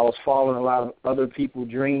 I was following a lot of other people's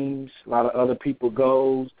dreams, a lot of other people's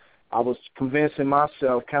goals. I was convincing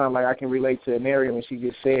myself, kind of like I can relate to A'nary when she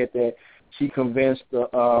just said that she convinced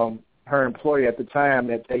her employer at the time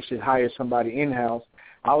that they should hire somebody in-house.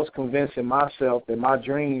 I was convincing myself that my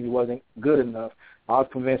dreams wasn't good enough. I was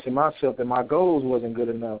convincing myself that my goals wasn't good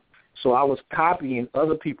enough. So I was copying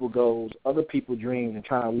other people's goals, other people's dreams, and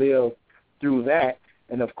trying to live through that.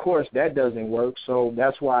 And, of course, that doesn't work. So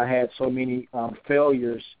that's why I had so many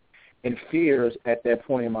failures and fears at that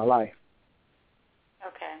point in my life.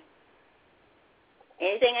 Okay.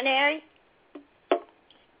 Anything, A'nary?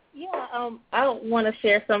 Yeah, I want to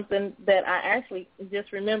share something that I actually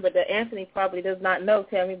just remembered that Anthony probably does not know,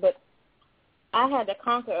 Tammy, but I had to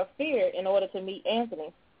conquer a fear in order to meet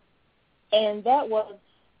Anthony. And that was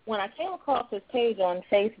when I came across his page on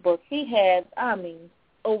Facebook. He had,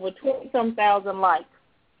 over 20-some thousand likes.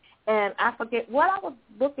 And I forget what I was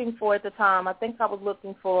looking for at the time. I think I was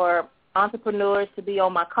looking for entrepreneurs to be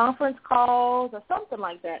on my conference calls or something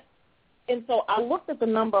like that. And so I looked at the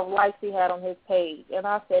number of likes he had on his page, and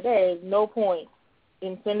I said, there is no point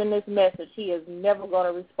in sending this message. He is never going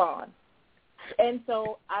to respond. And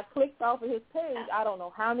so I clicked off of his page I don't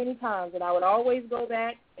know how many times, and I would always go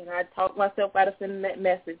back, and I'd talk myself out of sending that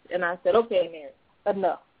message. And I said, okay, Mary,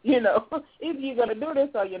 enough. Either you're going to do this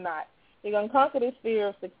or you're not. You're going to conquer this fear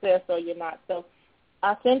of success or you're not. So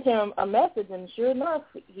I sent him a message, and sure enough,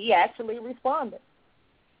 he actually responded.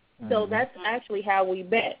 Mm-hmm. So that's actually how we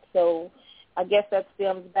met. So I guess that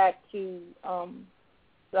stems back to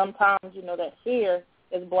sometimes, that fear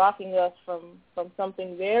is blocking us from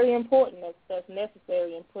something very important that's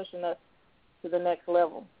necessary in pushing us to the next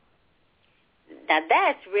level. Now,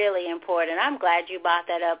 that's really important. I'm glad you brought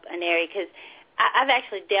that up, A'nary, because I've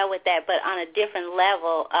actually dealt with that, but on a different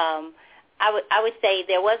level. I would say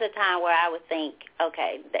there was a time where I would think,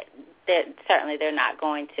 okay, certainly they're not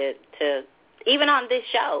going to even on this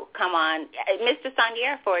show, come on. Mr.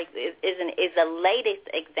 Sonier is the latest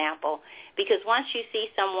example, because once you see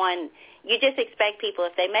someone, you just expect people,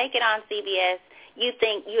 if they make it on CBS, you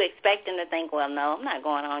expect them to think, well, no, I'm not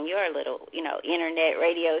going on your little, internet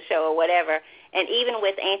radio show or whatever. And even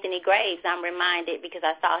with Anthony Graves, I'm reminded, because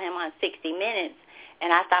I saw him on 60 Minutes,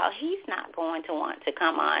 and I thought, he's not going to want to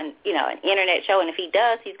come on, an internet show. And if he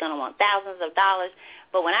does, he's going to want thousands of dollars.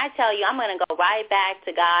 But when I tell you, I'm going to go right back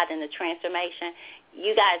to God and the transformation,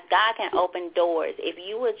 you guys, God can open doors. If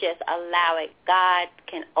you will just allow it, God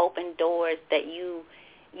can open doors that you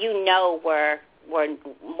know were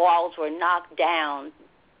walls were knocked down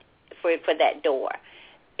for that door.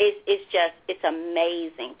 it's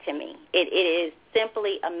amazing to me. It is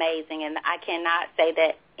simply amazing, and I cannot say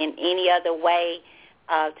that in any other way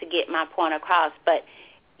to get my point across. But,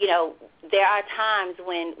 you know, there are times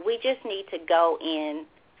when we just need to go in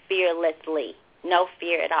fearlessly, no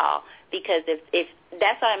fear at all, because if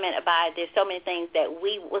that's what I meant by there's so many things that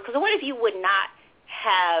because what if you would not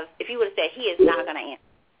have, if you would have said he is not going to answer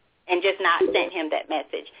and just not sent him that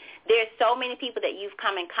message. There's so many people that you've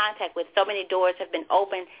come in contact with, so many doors have been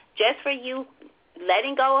opened just for you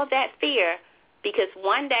letting go of that fear, because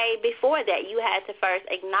one day before that you had to first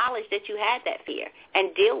acknowledge that you had that fear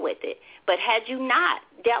and deal with it. But had you not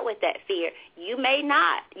dealt with that fear, you may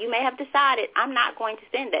have decided, I'm not going to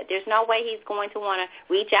send that. There's no way he's going to want to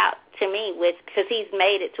reach out to me because he's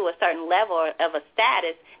made it to a certain level of a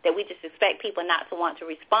status that we just expect people not to want to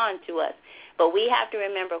respond to us. But we have to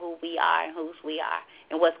remember who we are and whose we are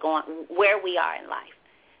and where we are in life.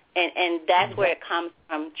 And that's where it comes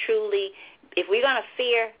from. Truly, if we're going to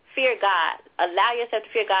fear God, allow yourself to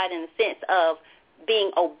fear God in the sense of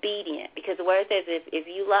being obedient, because the word says, if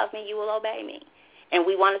you love me, you will obey me. And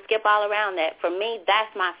we want to skip all around that. For me,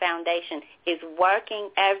 that's my foundation, is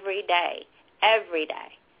working every day.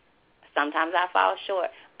 Sometimes I fall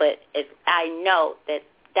short, but I know that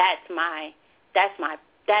that's my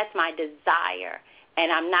desire.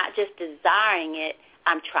 And I'm not just desiring it,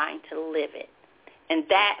 I'm trying to live it. And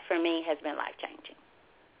that, for me, has been life-changing.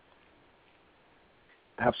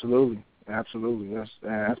 Absolutely.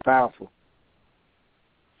 That's powerful.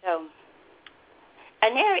 So,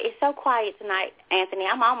 A'nary is so quiet tonight, Anthony.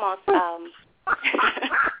 I'm almost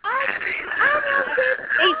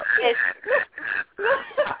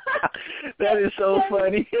That is so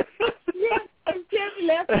funny. Yeah, and Terry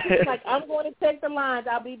left. She's like, I'm going to take the lines.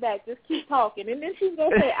 I'll be back. Just keep talking. And then she's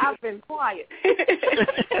going to say, I've been quiet.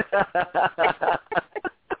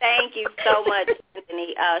 Thank you so much,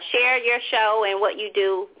 Anthony. Share your show and what you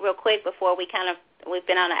do real quick before we've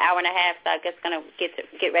been on an hour and a half, so I guess going to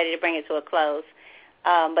get ready to bring it to a close.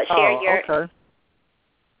 But share your...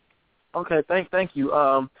 Okay, thank you.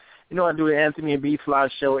 I do the Anthony and B-Fly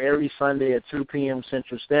show every Sunday at 2 p.m.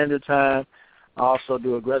 Central Standard Time. I also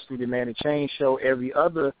do Aggressively Demanding Change show every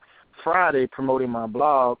other Friday, promoting my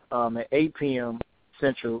blog at 8 p.m.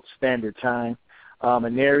 Central Standard Time.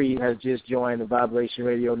 A'nary has just joined the Vibration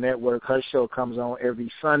Radio Network. Her show comes on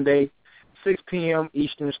every Sunday, 6 p.m.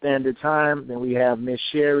 Eastern Standard Time. Then we have Miss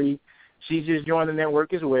Sherry. She just joined the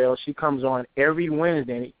network as well. She comes on every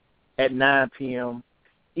Wednesday at 9 p.m.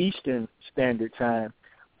 Eastern Standard Time.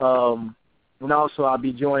 And also I'll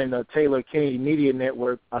be joining the Taylor Kennedy Media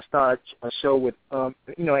Network. I start a show with,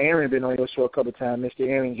 Aaron been on your show a couple of times, Mr.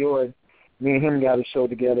 Aaron Jordan. Me and him got a show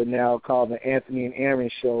together now called the Anthony and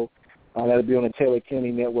Aaron Show. That'll be on the Taylor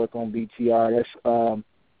Kennedy Network on BTR. That's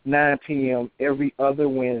 9 p.m. every other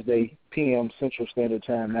Wednesday, p.m. Central Standard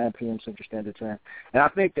Time, 9 p.m. Central Standard Time. And I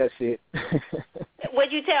think that's it.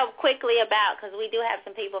 Would you tell quickly about, because we do have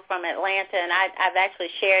some people from Atlanta, and I've actually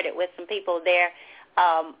shared it with some people there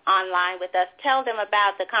online with us. Tell them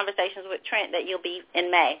about the Conversations with Trent that you'll be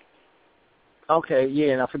in May. Okay,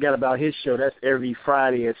 yeah, and I forgot about his show. That's every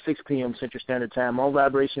Friday at 6 p.m. Central Standard Time on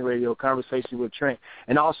Vibration Radio, Conversation with Trent.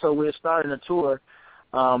 And also we're starting a tour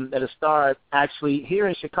that'll start actually here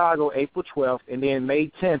in Chicago, April 12th, and then May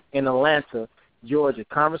 10th in Atlanta, Georgia.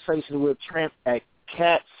 Conversation with Trent at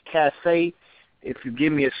Cat's Cafe. If you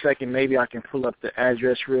give me a second, maybe I can pull up the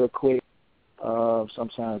address real quick.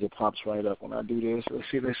 Sometimes it pops right up when I do this. Let's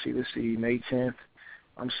see. May 10th.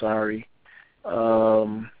 I'm sorry.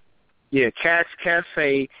 Cat's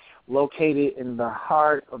Cafe, located in the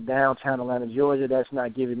heart of downtown Atlanta, Georgia. That's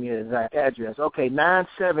not giving me an exact address. Okay,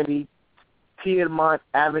 970 Piedmont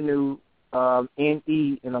Avenue,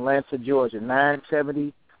 NE in Atlanta, Georgia.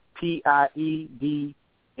 970 Piedmont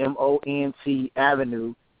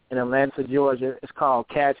Avenue in Atlanta, Georgia. It's called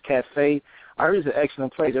Cat's Cafe. I heard it's an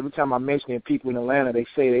excellent place. Every time I mention it, people in Atlanta, they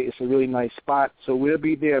say that it's a really nice spot. So we'll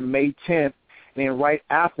be there May 10th. And then right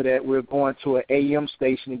after that, we're going to an AM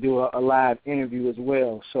station to do a live interview as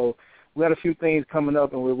well. So we got a few things coming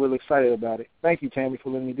up, and we're really excited about it. Thank you, Tammy,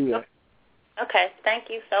 for letting me do that. Okay. Thank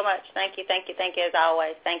you so much. Thank you, as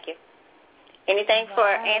always. Thank you. Anything for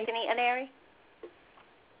Anthony, A'nary?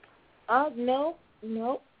 No.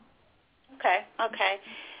 Okay.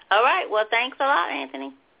 All right. Well, thanks a lot,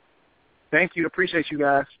 Anthony. Thank you. Appreciate you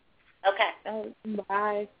guys. Okay.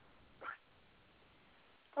 Bye.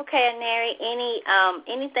 Okay, A'nary,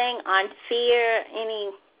 anything on fear,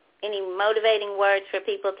 any motivating words for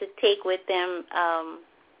people to take with them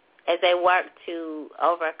as they work to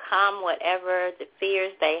overcome whatever the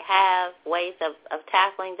fears they have, ways of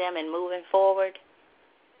tackling them and moving forward?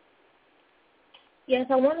 Yes,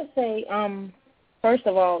 I want to say, first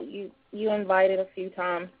of all, you invited a few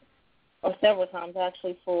times, or several times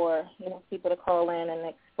actually, for people to call in and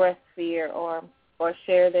express fear or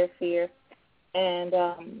share their fear. And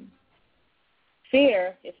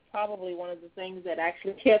fear is probably one of the things that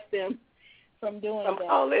actually kept them from doing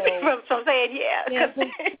that. From saying yeah.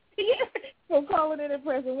 From calling in and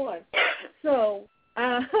pressing 1. So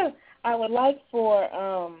I would like for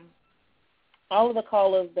all of the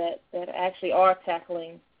callers that actually are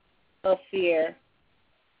tackling a fear,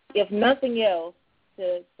 if nothing else,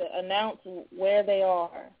 to announce where they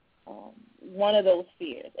are, one of those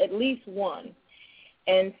fears, at least one,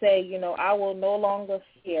 and say, I will no longer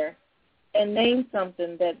fear, and name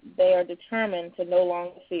something that they are determined to no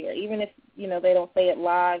longer fear. Even if, they don't say it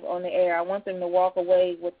live on the air, I want them to walk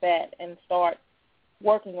away with that and start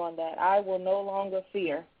working on that. I will no longer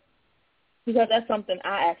fear, because that's something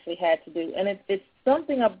I actually had to do. And it's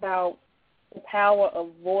something about the power of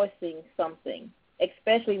voicing something,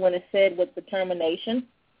 especially when it's said with determination,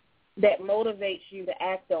 that motivates you to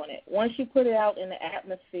act on it. Once you put it out in the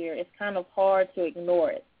atmosphere, it's kind of hard to ignore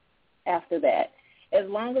it after that. As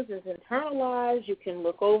long as it's internalized, you can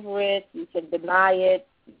look over it, you can deny it,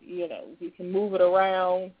 you can move it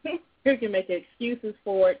around, you can make excuses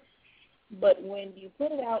for it. But when you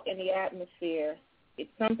put it out in the atmosphere, it's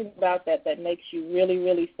something about that makes you really,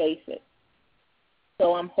 really face it.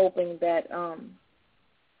 So I'm hoping that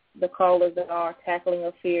the callers that are tackling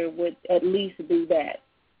a fear would at least do that.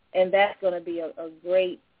 And that's going to be a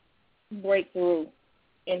great breakthrough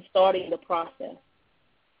in starting the process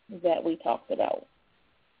that we talked about.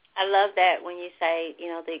 I love that when you say,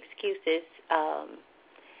 the excuses.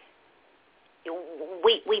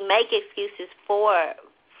 We make excuses for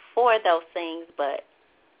those things, but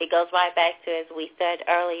it goes right back to, as we said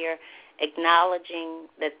earlier, acknowledging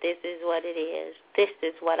that this is what it is. This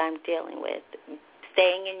is what I'm dealing with.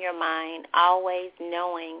 Staying in your mind, always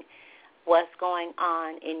knowing what's going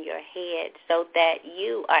on in your head so that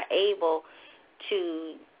you are able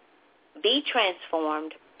to be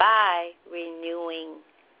transformed by renewing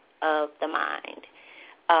of the mind.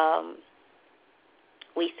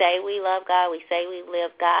 We say we love God, we say we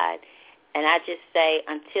live God, and I just say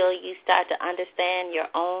until you start to understand your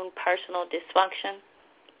own personal dysfunction,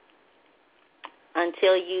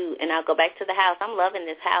 and I'll go back to the house. I'm loving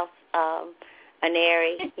this house,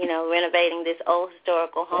 A'nary, renovating this old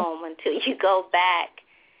historical home, until you go back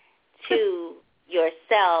to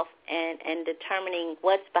yourself and determining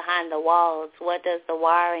what's behind the walls. What does the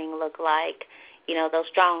wiring look like? Those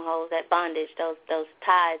strongholds, that bondage, those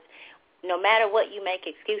ties. No matter what you make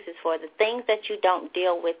excuses for, the things that you don't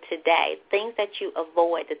deal with today, things that you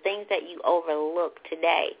avoid, the things that you overlook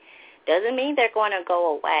today, doesn't mean they're going to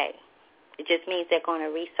go away. It just means they're going to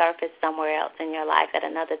resurface somewhere else in your life at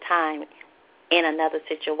another time, in another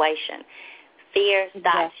situation. Fear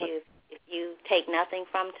stops you. If you take nothing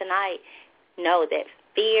from tonight, know that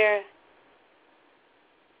fear,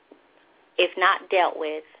 if not dealt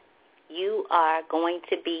with, you are going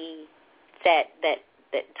to be set that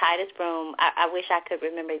Titus Broom, I wish I could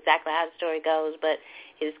remember exactly how the story goes, but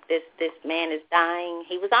this man is dying.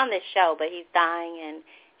 He was on this show, but he's dying, and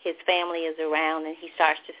his family is around, and he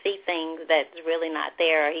starts to see things that's really not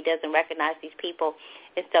there, or he doesn't recognize these people.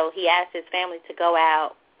 And so he asked his family to go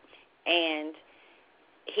out, and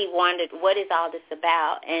he wondered, what is all this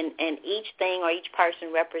about? And each thing or each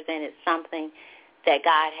person represented something that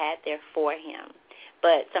God had there for him.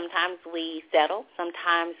 But sometimes we settle.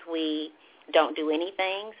 Sometimes we don't do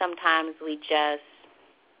anything. Sometimes we just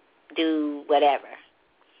do whatever.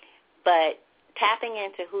 But tapping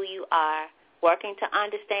into who you are, working to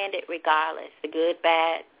understand it regardless, the good,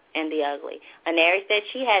 bad, and the ugly. A'nary said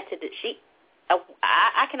she had to.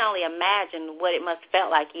 I can only imagine what it must felt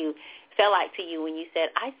like to you when you said,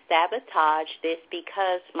 I sabotaged this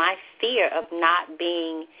because my fear of not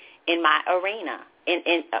being in my arena,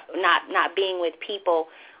 in not being with people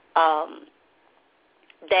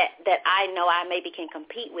that I know I maybe can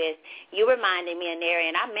compete with. You reminded me, A'nary,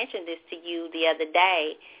 and I mentioned this to you the other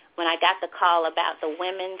day when I got the call about the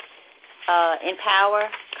Women's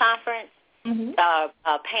Empower Conference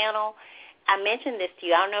panel. I mentioned this to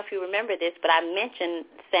you. I don't know if you remember this, but I mentioned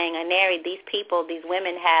saying, A'nary, these people, these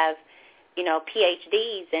women have,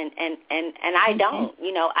 PhDs, and I don't.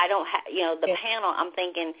 I don't have. The panel. I'm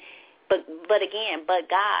thinking, but again, but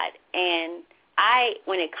God. And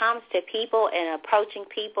when it comes to people and approaching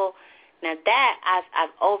people, now that I've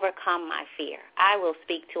overcome my fear. I will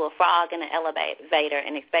speak to a frog in an elevator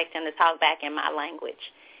and expect him to talk back in my language.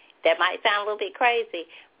 That might sound a little bit crazy,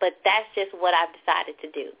 but that's just what I've decided to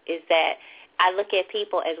do, is that I look at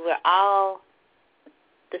people as we're all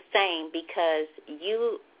the same, because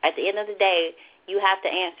you, at the end of the day, you have to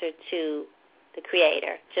answer to the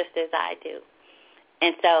Creator, just as I do.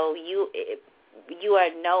 And so you are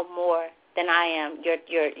no more than I am.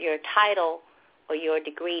 Your title or your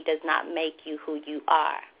degree does not make you who you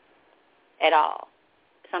are at all.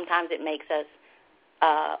 Sometimes it makes us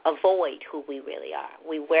avoid who we really are.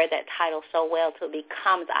 We wear that title so well till it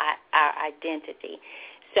becomes our identity.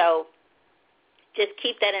 So just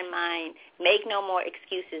keep that in mind. Make no more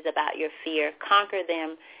excuses about your fear. Conquer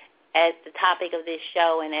them, as the topic of this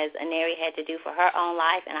show and as A'nary had to do for her own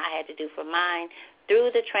life and I had to do for mine,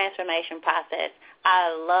 through the transformation process. I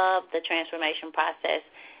love the transformation process.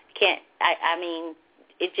 You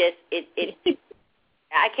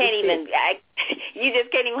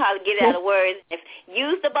just can't even how to get it out of words.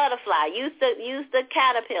 Use the butterfly, use the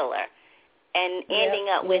caterpillar, and ending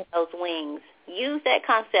up with those wings. Use that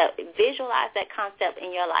concept, visualize that concept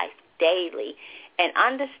in your life daily, and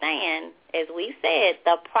understand, as we said,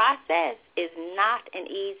 the process is not an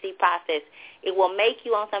easy process. It will make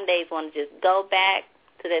you on some days want to just go back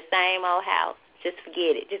to the same old house. Just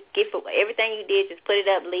forget it. Just get everything you did, just put it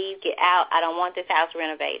up, leave, get out. I don't want this house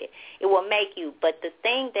renovated. It will make you. But the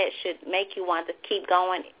thing that should make you want to keep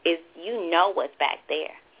going is you know what's back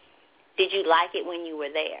there. Did you like it when you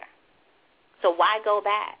were there? So why go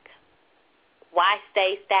back? Why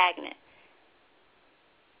stay stagnant?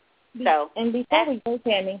 And before we go,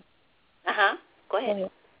 Tammy. Go ahead.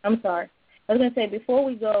 I'm sorry. I was going to say, before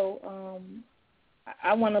we go,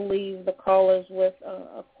 I want to leave the callers with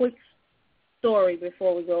a quick story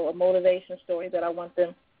before we go, a motivation story that I want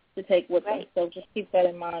them to take with them. So just keep that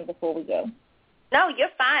in mind before we go. No, you're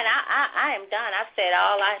fine. I am done. I've said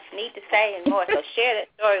all I need to say and more, so share that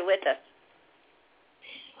story with us.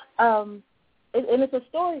 And it's a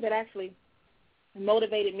story that actually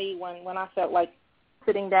motivated me when I felt like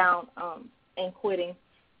sitting down and quitting.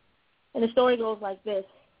 And the story goes like this.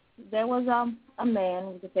 There was a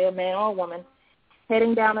man, you could say a man or a woman,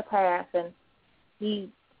 heading down a path, and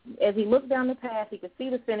as he looked down the path, he could see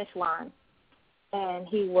the finish line, and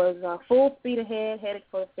he was full speed ahead, headed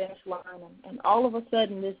for the finish line, and all of a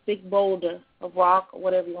sudden this big boulder of rock, or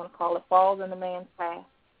whatever you want to call it, falls in the man's path,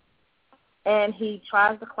 and he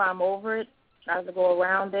tries to climb over it, tries to go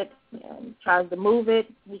around it, and tries to move it.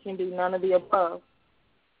 He can do none of the above.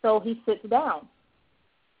 So he sits down,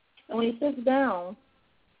 and when he sits down,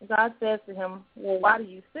 God says to him, well, why do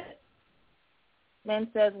you sit? Man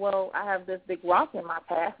says, well, I have this big rock in my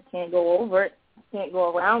path. I can't go over it. I can't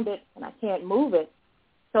go around it, and I can't move it.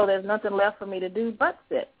 So there's nothing left for me to do but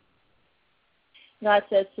sit. God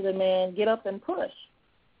says to the man, get up and push.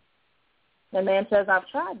 The man says, I've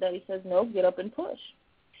tried that. He says, no, get up and push.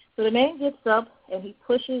 So the man gets up, and he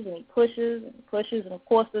pushes, and he pushes, and he pushes, and, of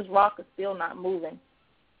course, this rock is still not moving.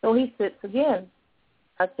 So he sits again.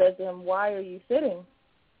 God says to him, why are you sitting?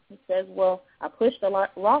 He says, well, I pushed a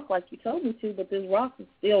rock like you told me to, but this rock is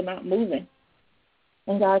still not moving.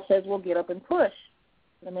 And God says, well, get up and push.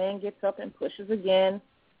 The man gets up and pushes again.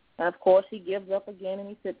 And, of course, he gives up again, and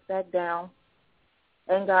he sits back down.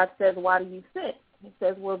 And God says, why do you sit? He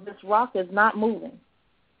says, well, this rock is not moving.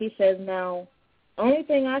 He says, now, only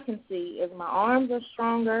thing I can see is my arms are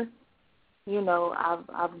stronger. You know,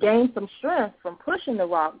 I've gained some strength from pushing the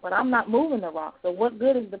rock, but I'm not moving the rock. So what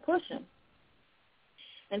good is the pushing?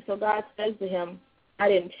 And so God says to him, I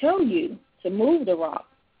didn't tell you to move the rock.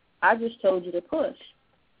 I just told you to push.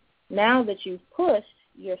 Now that you've pushed,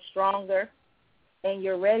 you're stronger, and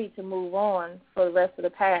you're ready to move on for the rest of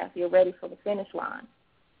the path. You're ready for the finish line.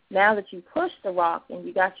 Now that you pushed the rock and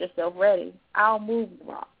you got yourself ready, I'll move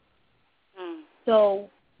the rock. So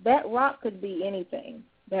that rock could be anything.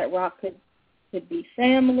 That rock could be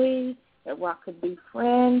family. That rock could be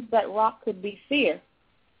friends. That rock could be fear.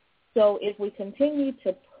 So if we continue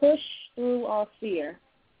to push through our fear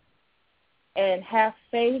and have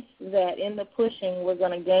faith that in the pushing we're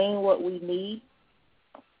going to gain what we need,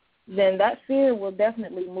 then that fear will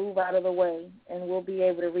definitely move out of the way, and we'll be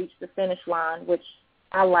able to reach the finish line, which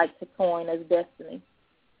I like to coin as destiny.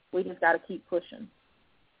 We just got to keep pushing.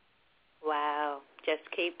 Wow, just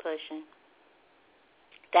keep pushing.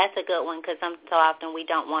 That's a good one, because so often we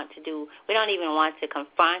don't even want to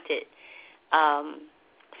confront it.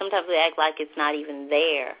 Sometimes we act like it's not even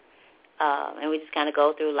there, and we just kind of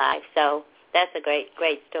go through life. So that's a great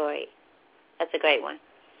story. That's a great one.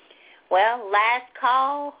 Well, last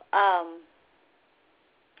call. I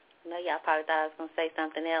know y'all probably thought I was going to say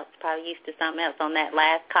something else. Probably used to something else on that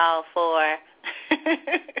last call for.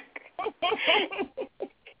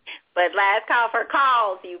 But last call for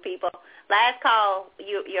calls, you people. Last call.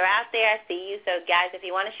 You're out there. I see you. So, guys, if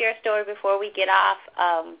you want to share a story before we get off,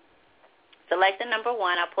 select the number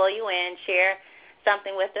 1. I'll pull you in, share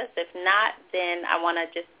something with us. If not, then I want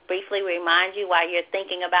to just briefly remind you while you're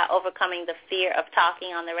thinking about overcoming the fear of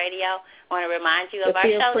talking on the radio, I want to remind you of our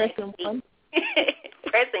show next week.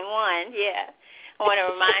 Pressing 1, yeah. I want to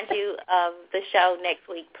remind you of the show next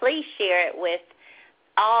week. Please share it with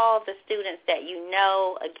all the students that you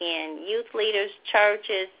know, again, youth leaders,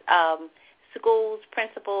 churches, schools,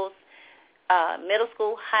 principals, middle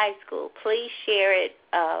school, high school. Please share it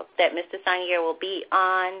that Mr. Sangir will be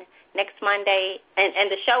on next Monday.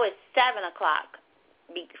 And the show is 7 o'clock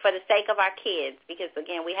for the sake of our kids because,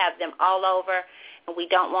 again, we have them all over, and we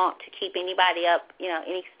don't want to keep anybody up,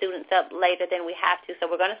 any students up later than we have to. So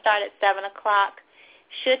we're going to start at 7 o'clock.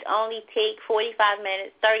 Should only take 45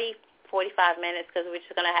 minutes, 30, 45 minutes, because we're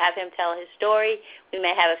just going to have him tell his story. We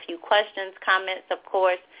may have a few questions, comments, of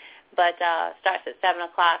course, but starts at 7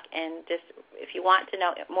 o'clock. And just if you want to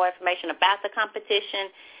know more information about the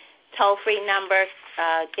competition, toll-free number,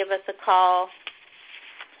 give us a call.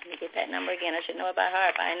 Let me get that number again. I should know it by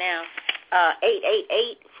heart by now.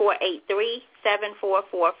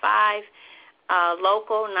 888-483-7445.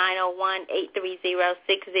 Local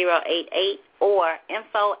 901-830-6088, or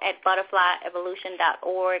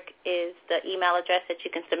info@butterflyevolution.org is the email address that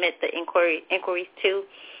you can submit the inquiries to.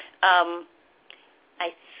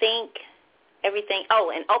 I think everything.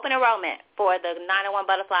 And open enrollment for the 901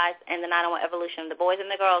 Butterflies and the 901 Evolution, the boys and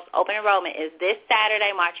the girls. Open enrollment is this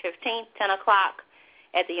Saturday, March 15th, 10 o'clock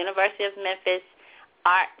at the University of Memphis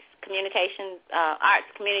Arts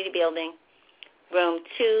Community Building, room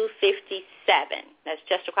 257. That's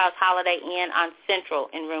just across Holiday Inn on Central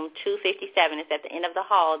in room 257. It's at the end of the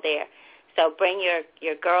hall there. So bring your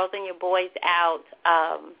girls and your boys out.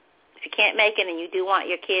 If you can't make it and you do want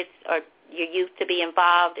your kids or your youth to be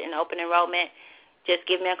involved in open enrollment, just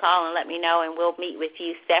give me a call and let me know, and we'll meet with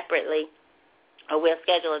you separately, or we'll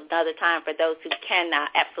schedule another time for those who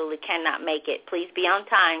absolutely cannot make it. Please be on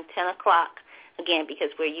time, 10 o'clock, again, because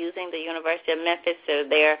we're using the University of Memphis, so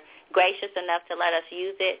they're gracious enough to let us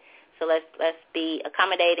use it. So let's be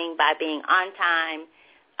accommodating by being on time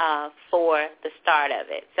for the start of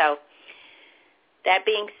it. So that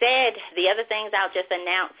being said, the other things I'll just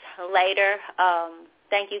announce later.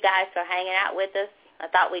 Thank you guys for hanging out with us. I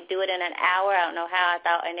thought we'd do it in an hour. I don't know how. I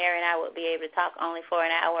thought A'nary and I would be able to talk only for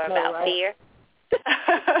an hour about fear.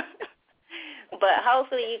 But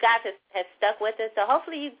hopefully you guys have stuck with us. So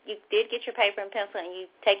hopefully you did get your paper and pencil and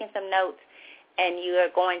you've taken some notes, and you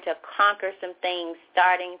are going to conquer some things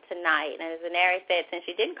starting tonight. And as A'nary said, since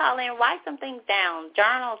you didn't call in, write some things down.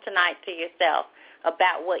 Journal tonight to yourself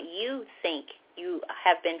about what you think you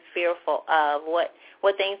have been fearful of. What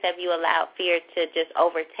things have you allowed fear to just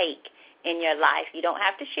overtake in your life? You don't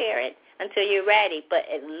have to share it until you're ready, but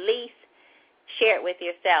at least share it with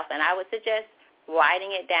yourself. And I would suggest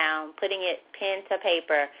writing it down, putting it pen to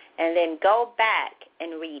paper, and then go back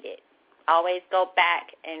and read it. Always go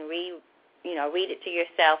back and read it to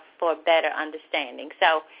yourself for better understanding.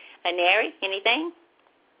 So, A'nary, anything?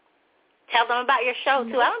 Tell them about your show,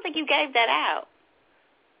 too. I don't think you gave that out.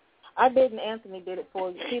 I didn't. Anthony did it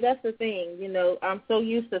for you. See, that's the thing. I'm so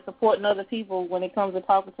used to supporting other people. When it comes to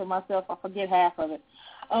talking to myself, I forget half of it.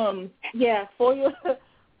 For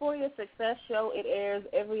your Success show, it airs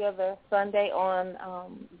every other Sunday on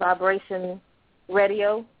Vibration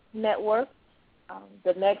Radio Network.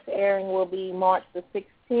 The next airing will be March the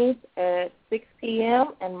 16th at 6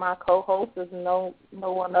 p.m., and my co-host is no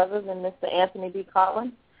one other than Mr. Anthony B.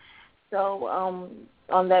 Collins. So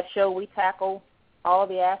on that show, we tackle all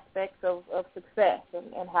the aspects of success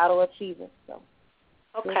and how to achieve it. So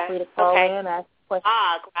feel free to call in, ask questions.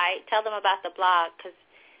 Blog, right? Tell them about the blog, because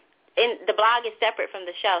the blog is separate from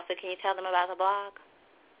the show. So can you tell them about the blog?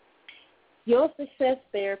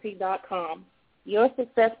 YourSuccessTherapy.com.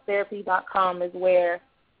 YourSuccessTherapy.com is where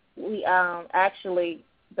we actually,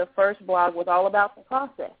 the first blog was all about the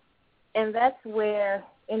process. And that's where,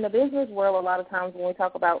 in the business world, a lot of times when we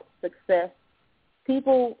talk about success,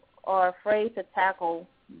 people are afraid to tackle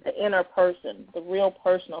the inner person, the real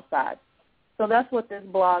personal side. So that's what this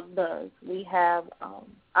blog does. We have,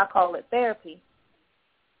 I call it therapy,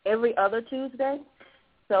 every other Tuesday.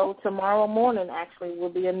 So tomorrow morning actually will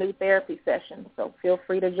be a new therapy session. So feel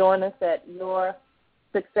free to join us at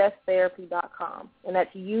YourSuccessTherapy.com. And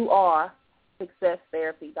that's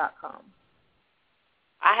YourSuccessTherapy.com.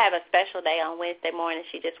 I have a special day on Wednesday morning.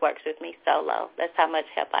 She just works with me solo. That's how much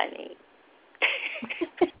help I need.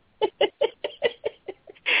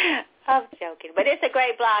 I'm joking. But it's a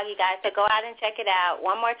great blog, you guys, so go out and check it out.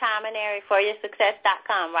 One more time, A'nary,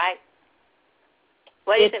 foryoursuccess.com, right?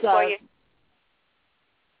 What is it for you?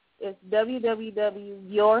 It's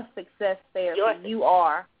www.yoursuccesstherapy.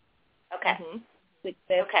 Okay.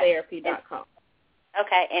 SuccessTherapy.com.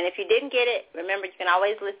 Okay, and if you didn't get it, remember you can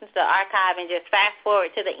always listen to the archive and just fast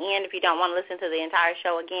forward to the end if you don't want to listen to the entire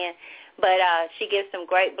show again. But she gives some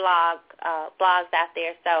great blogs out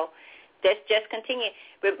there, so just continue.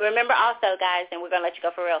 Remember also, guys, and we're going to let you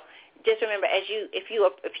go for real, just remember, if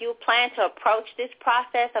you plan to approach this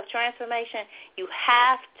process of transformation, you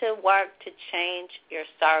have to work to change your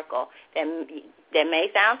circle. That may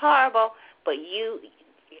sound horrible, but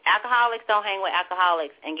alcoholics don't hang with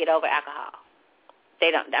alcoholics and get over alcohol. They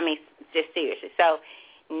don't. I mean, just seriously. So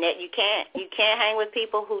you can't hang with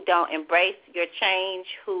people who don't embrace your change,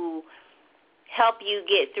 who help you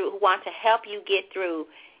get through, who want to help you get through,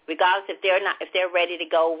 regardless if they're ready to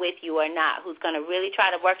go with you or not, who's going to really try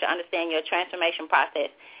to work to understand your transformation process.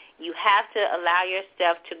 You have to allow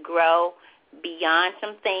yourself to grow beyond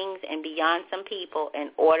some things and beyond some people in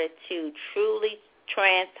order to truly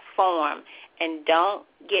transform. And don't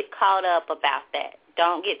get caught up about that.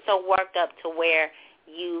 Don't get so worked up to where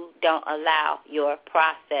you don't allow your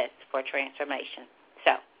process for transformation.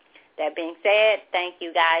 So, that being said, thank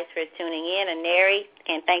you guys for tuning in. A'nary,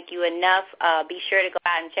 can't thank you enough. Be sure to go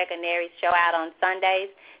out and check A'nary's show out on Sundays.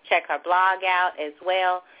 Check her blog out as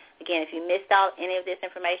well. Again, if you missed any of this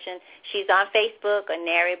information, she's on Facebook,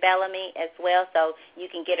 A'nary Bellamy as well, so you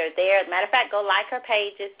can get her there. As a matter of fact, go like her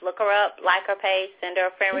pages, look her up, like her page, send her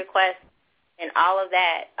a friend request, and all of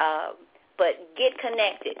that. But get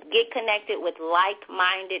connected. Get connected with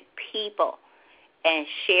like-minded people and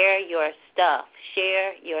share your stuff.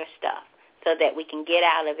 Share your stuff so that we can get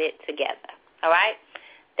out of it together. All right?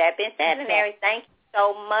 That being said, A'nary, thank you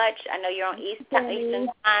so much. I know you're on Eastern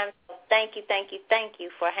time, so thank you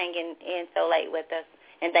for hanging in so late with us,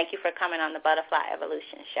 and thank you for coming on the Butterfly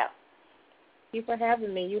Evolution Show. Thank you for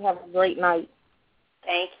having me. You have a great night.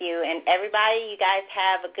 Thank you. And everybody, you guys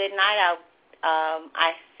have a good night.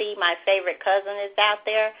 I see my favorite cousin is out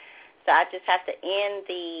there, so I just have to end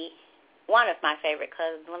one of my favorite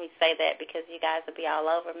cousins. Let me say that because you guys will be all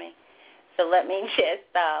over me. So let me just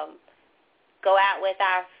go out with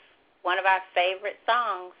one of our favorite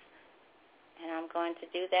songs, and I'm going to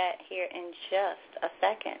do that here in just a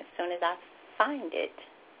second as soon as I find it.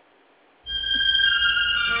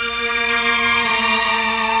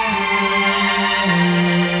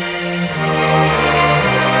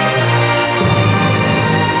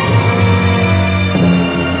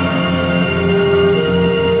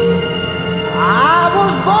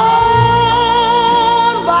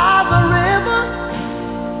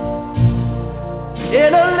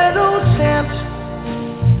 In a little tent,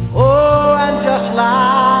 oh, and just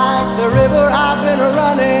like the river I've been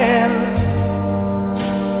running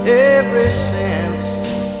ever since.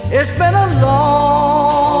 It's been a long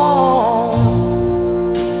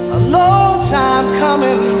time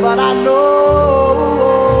coming, but I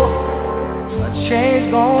know a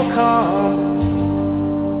change gonna come.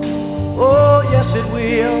 Oh, yes it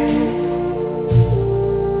will.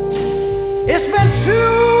 It's been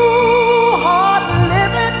too hard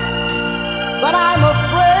living, but I'm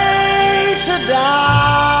afraid to die.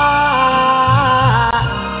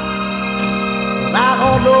 I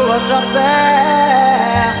don't know what's up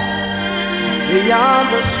there beyond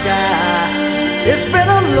the sky. It's been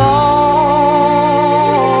a long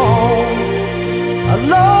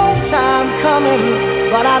time coming,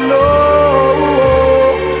 but I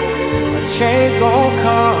know a change gonna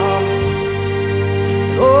come.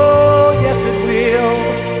 Oh, yes it will.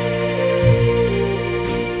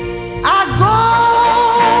 I go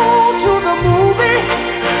to the movie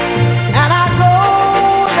and I go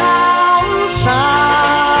downtown.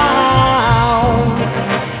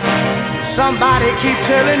 Somebody keep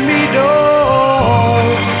telling me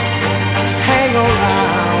don't hang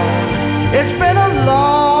around. It's been a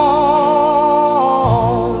long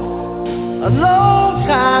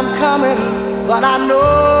time coming, but I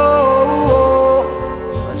know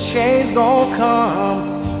a change gonna come.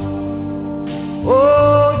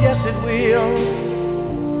 Oh, yes it will.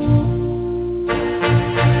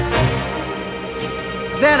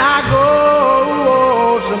 Then I go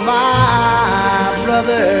to my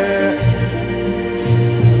brother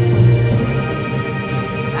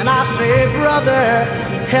and I say, brother,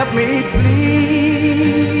 help me please.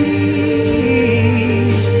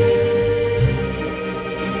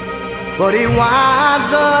 But he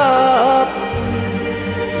winds up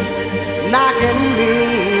knocking me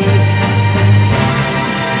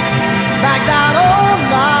back down on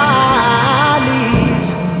my knees.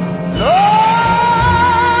 Lord,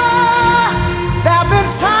 there've been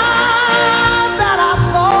times that I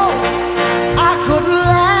thought I could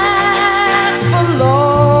last so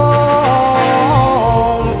long,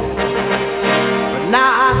 but now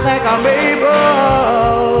I think I'm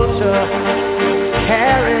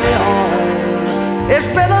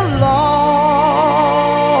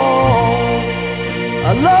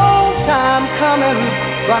coming,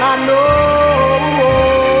 but I know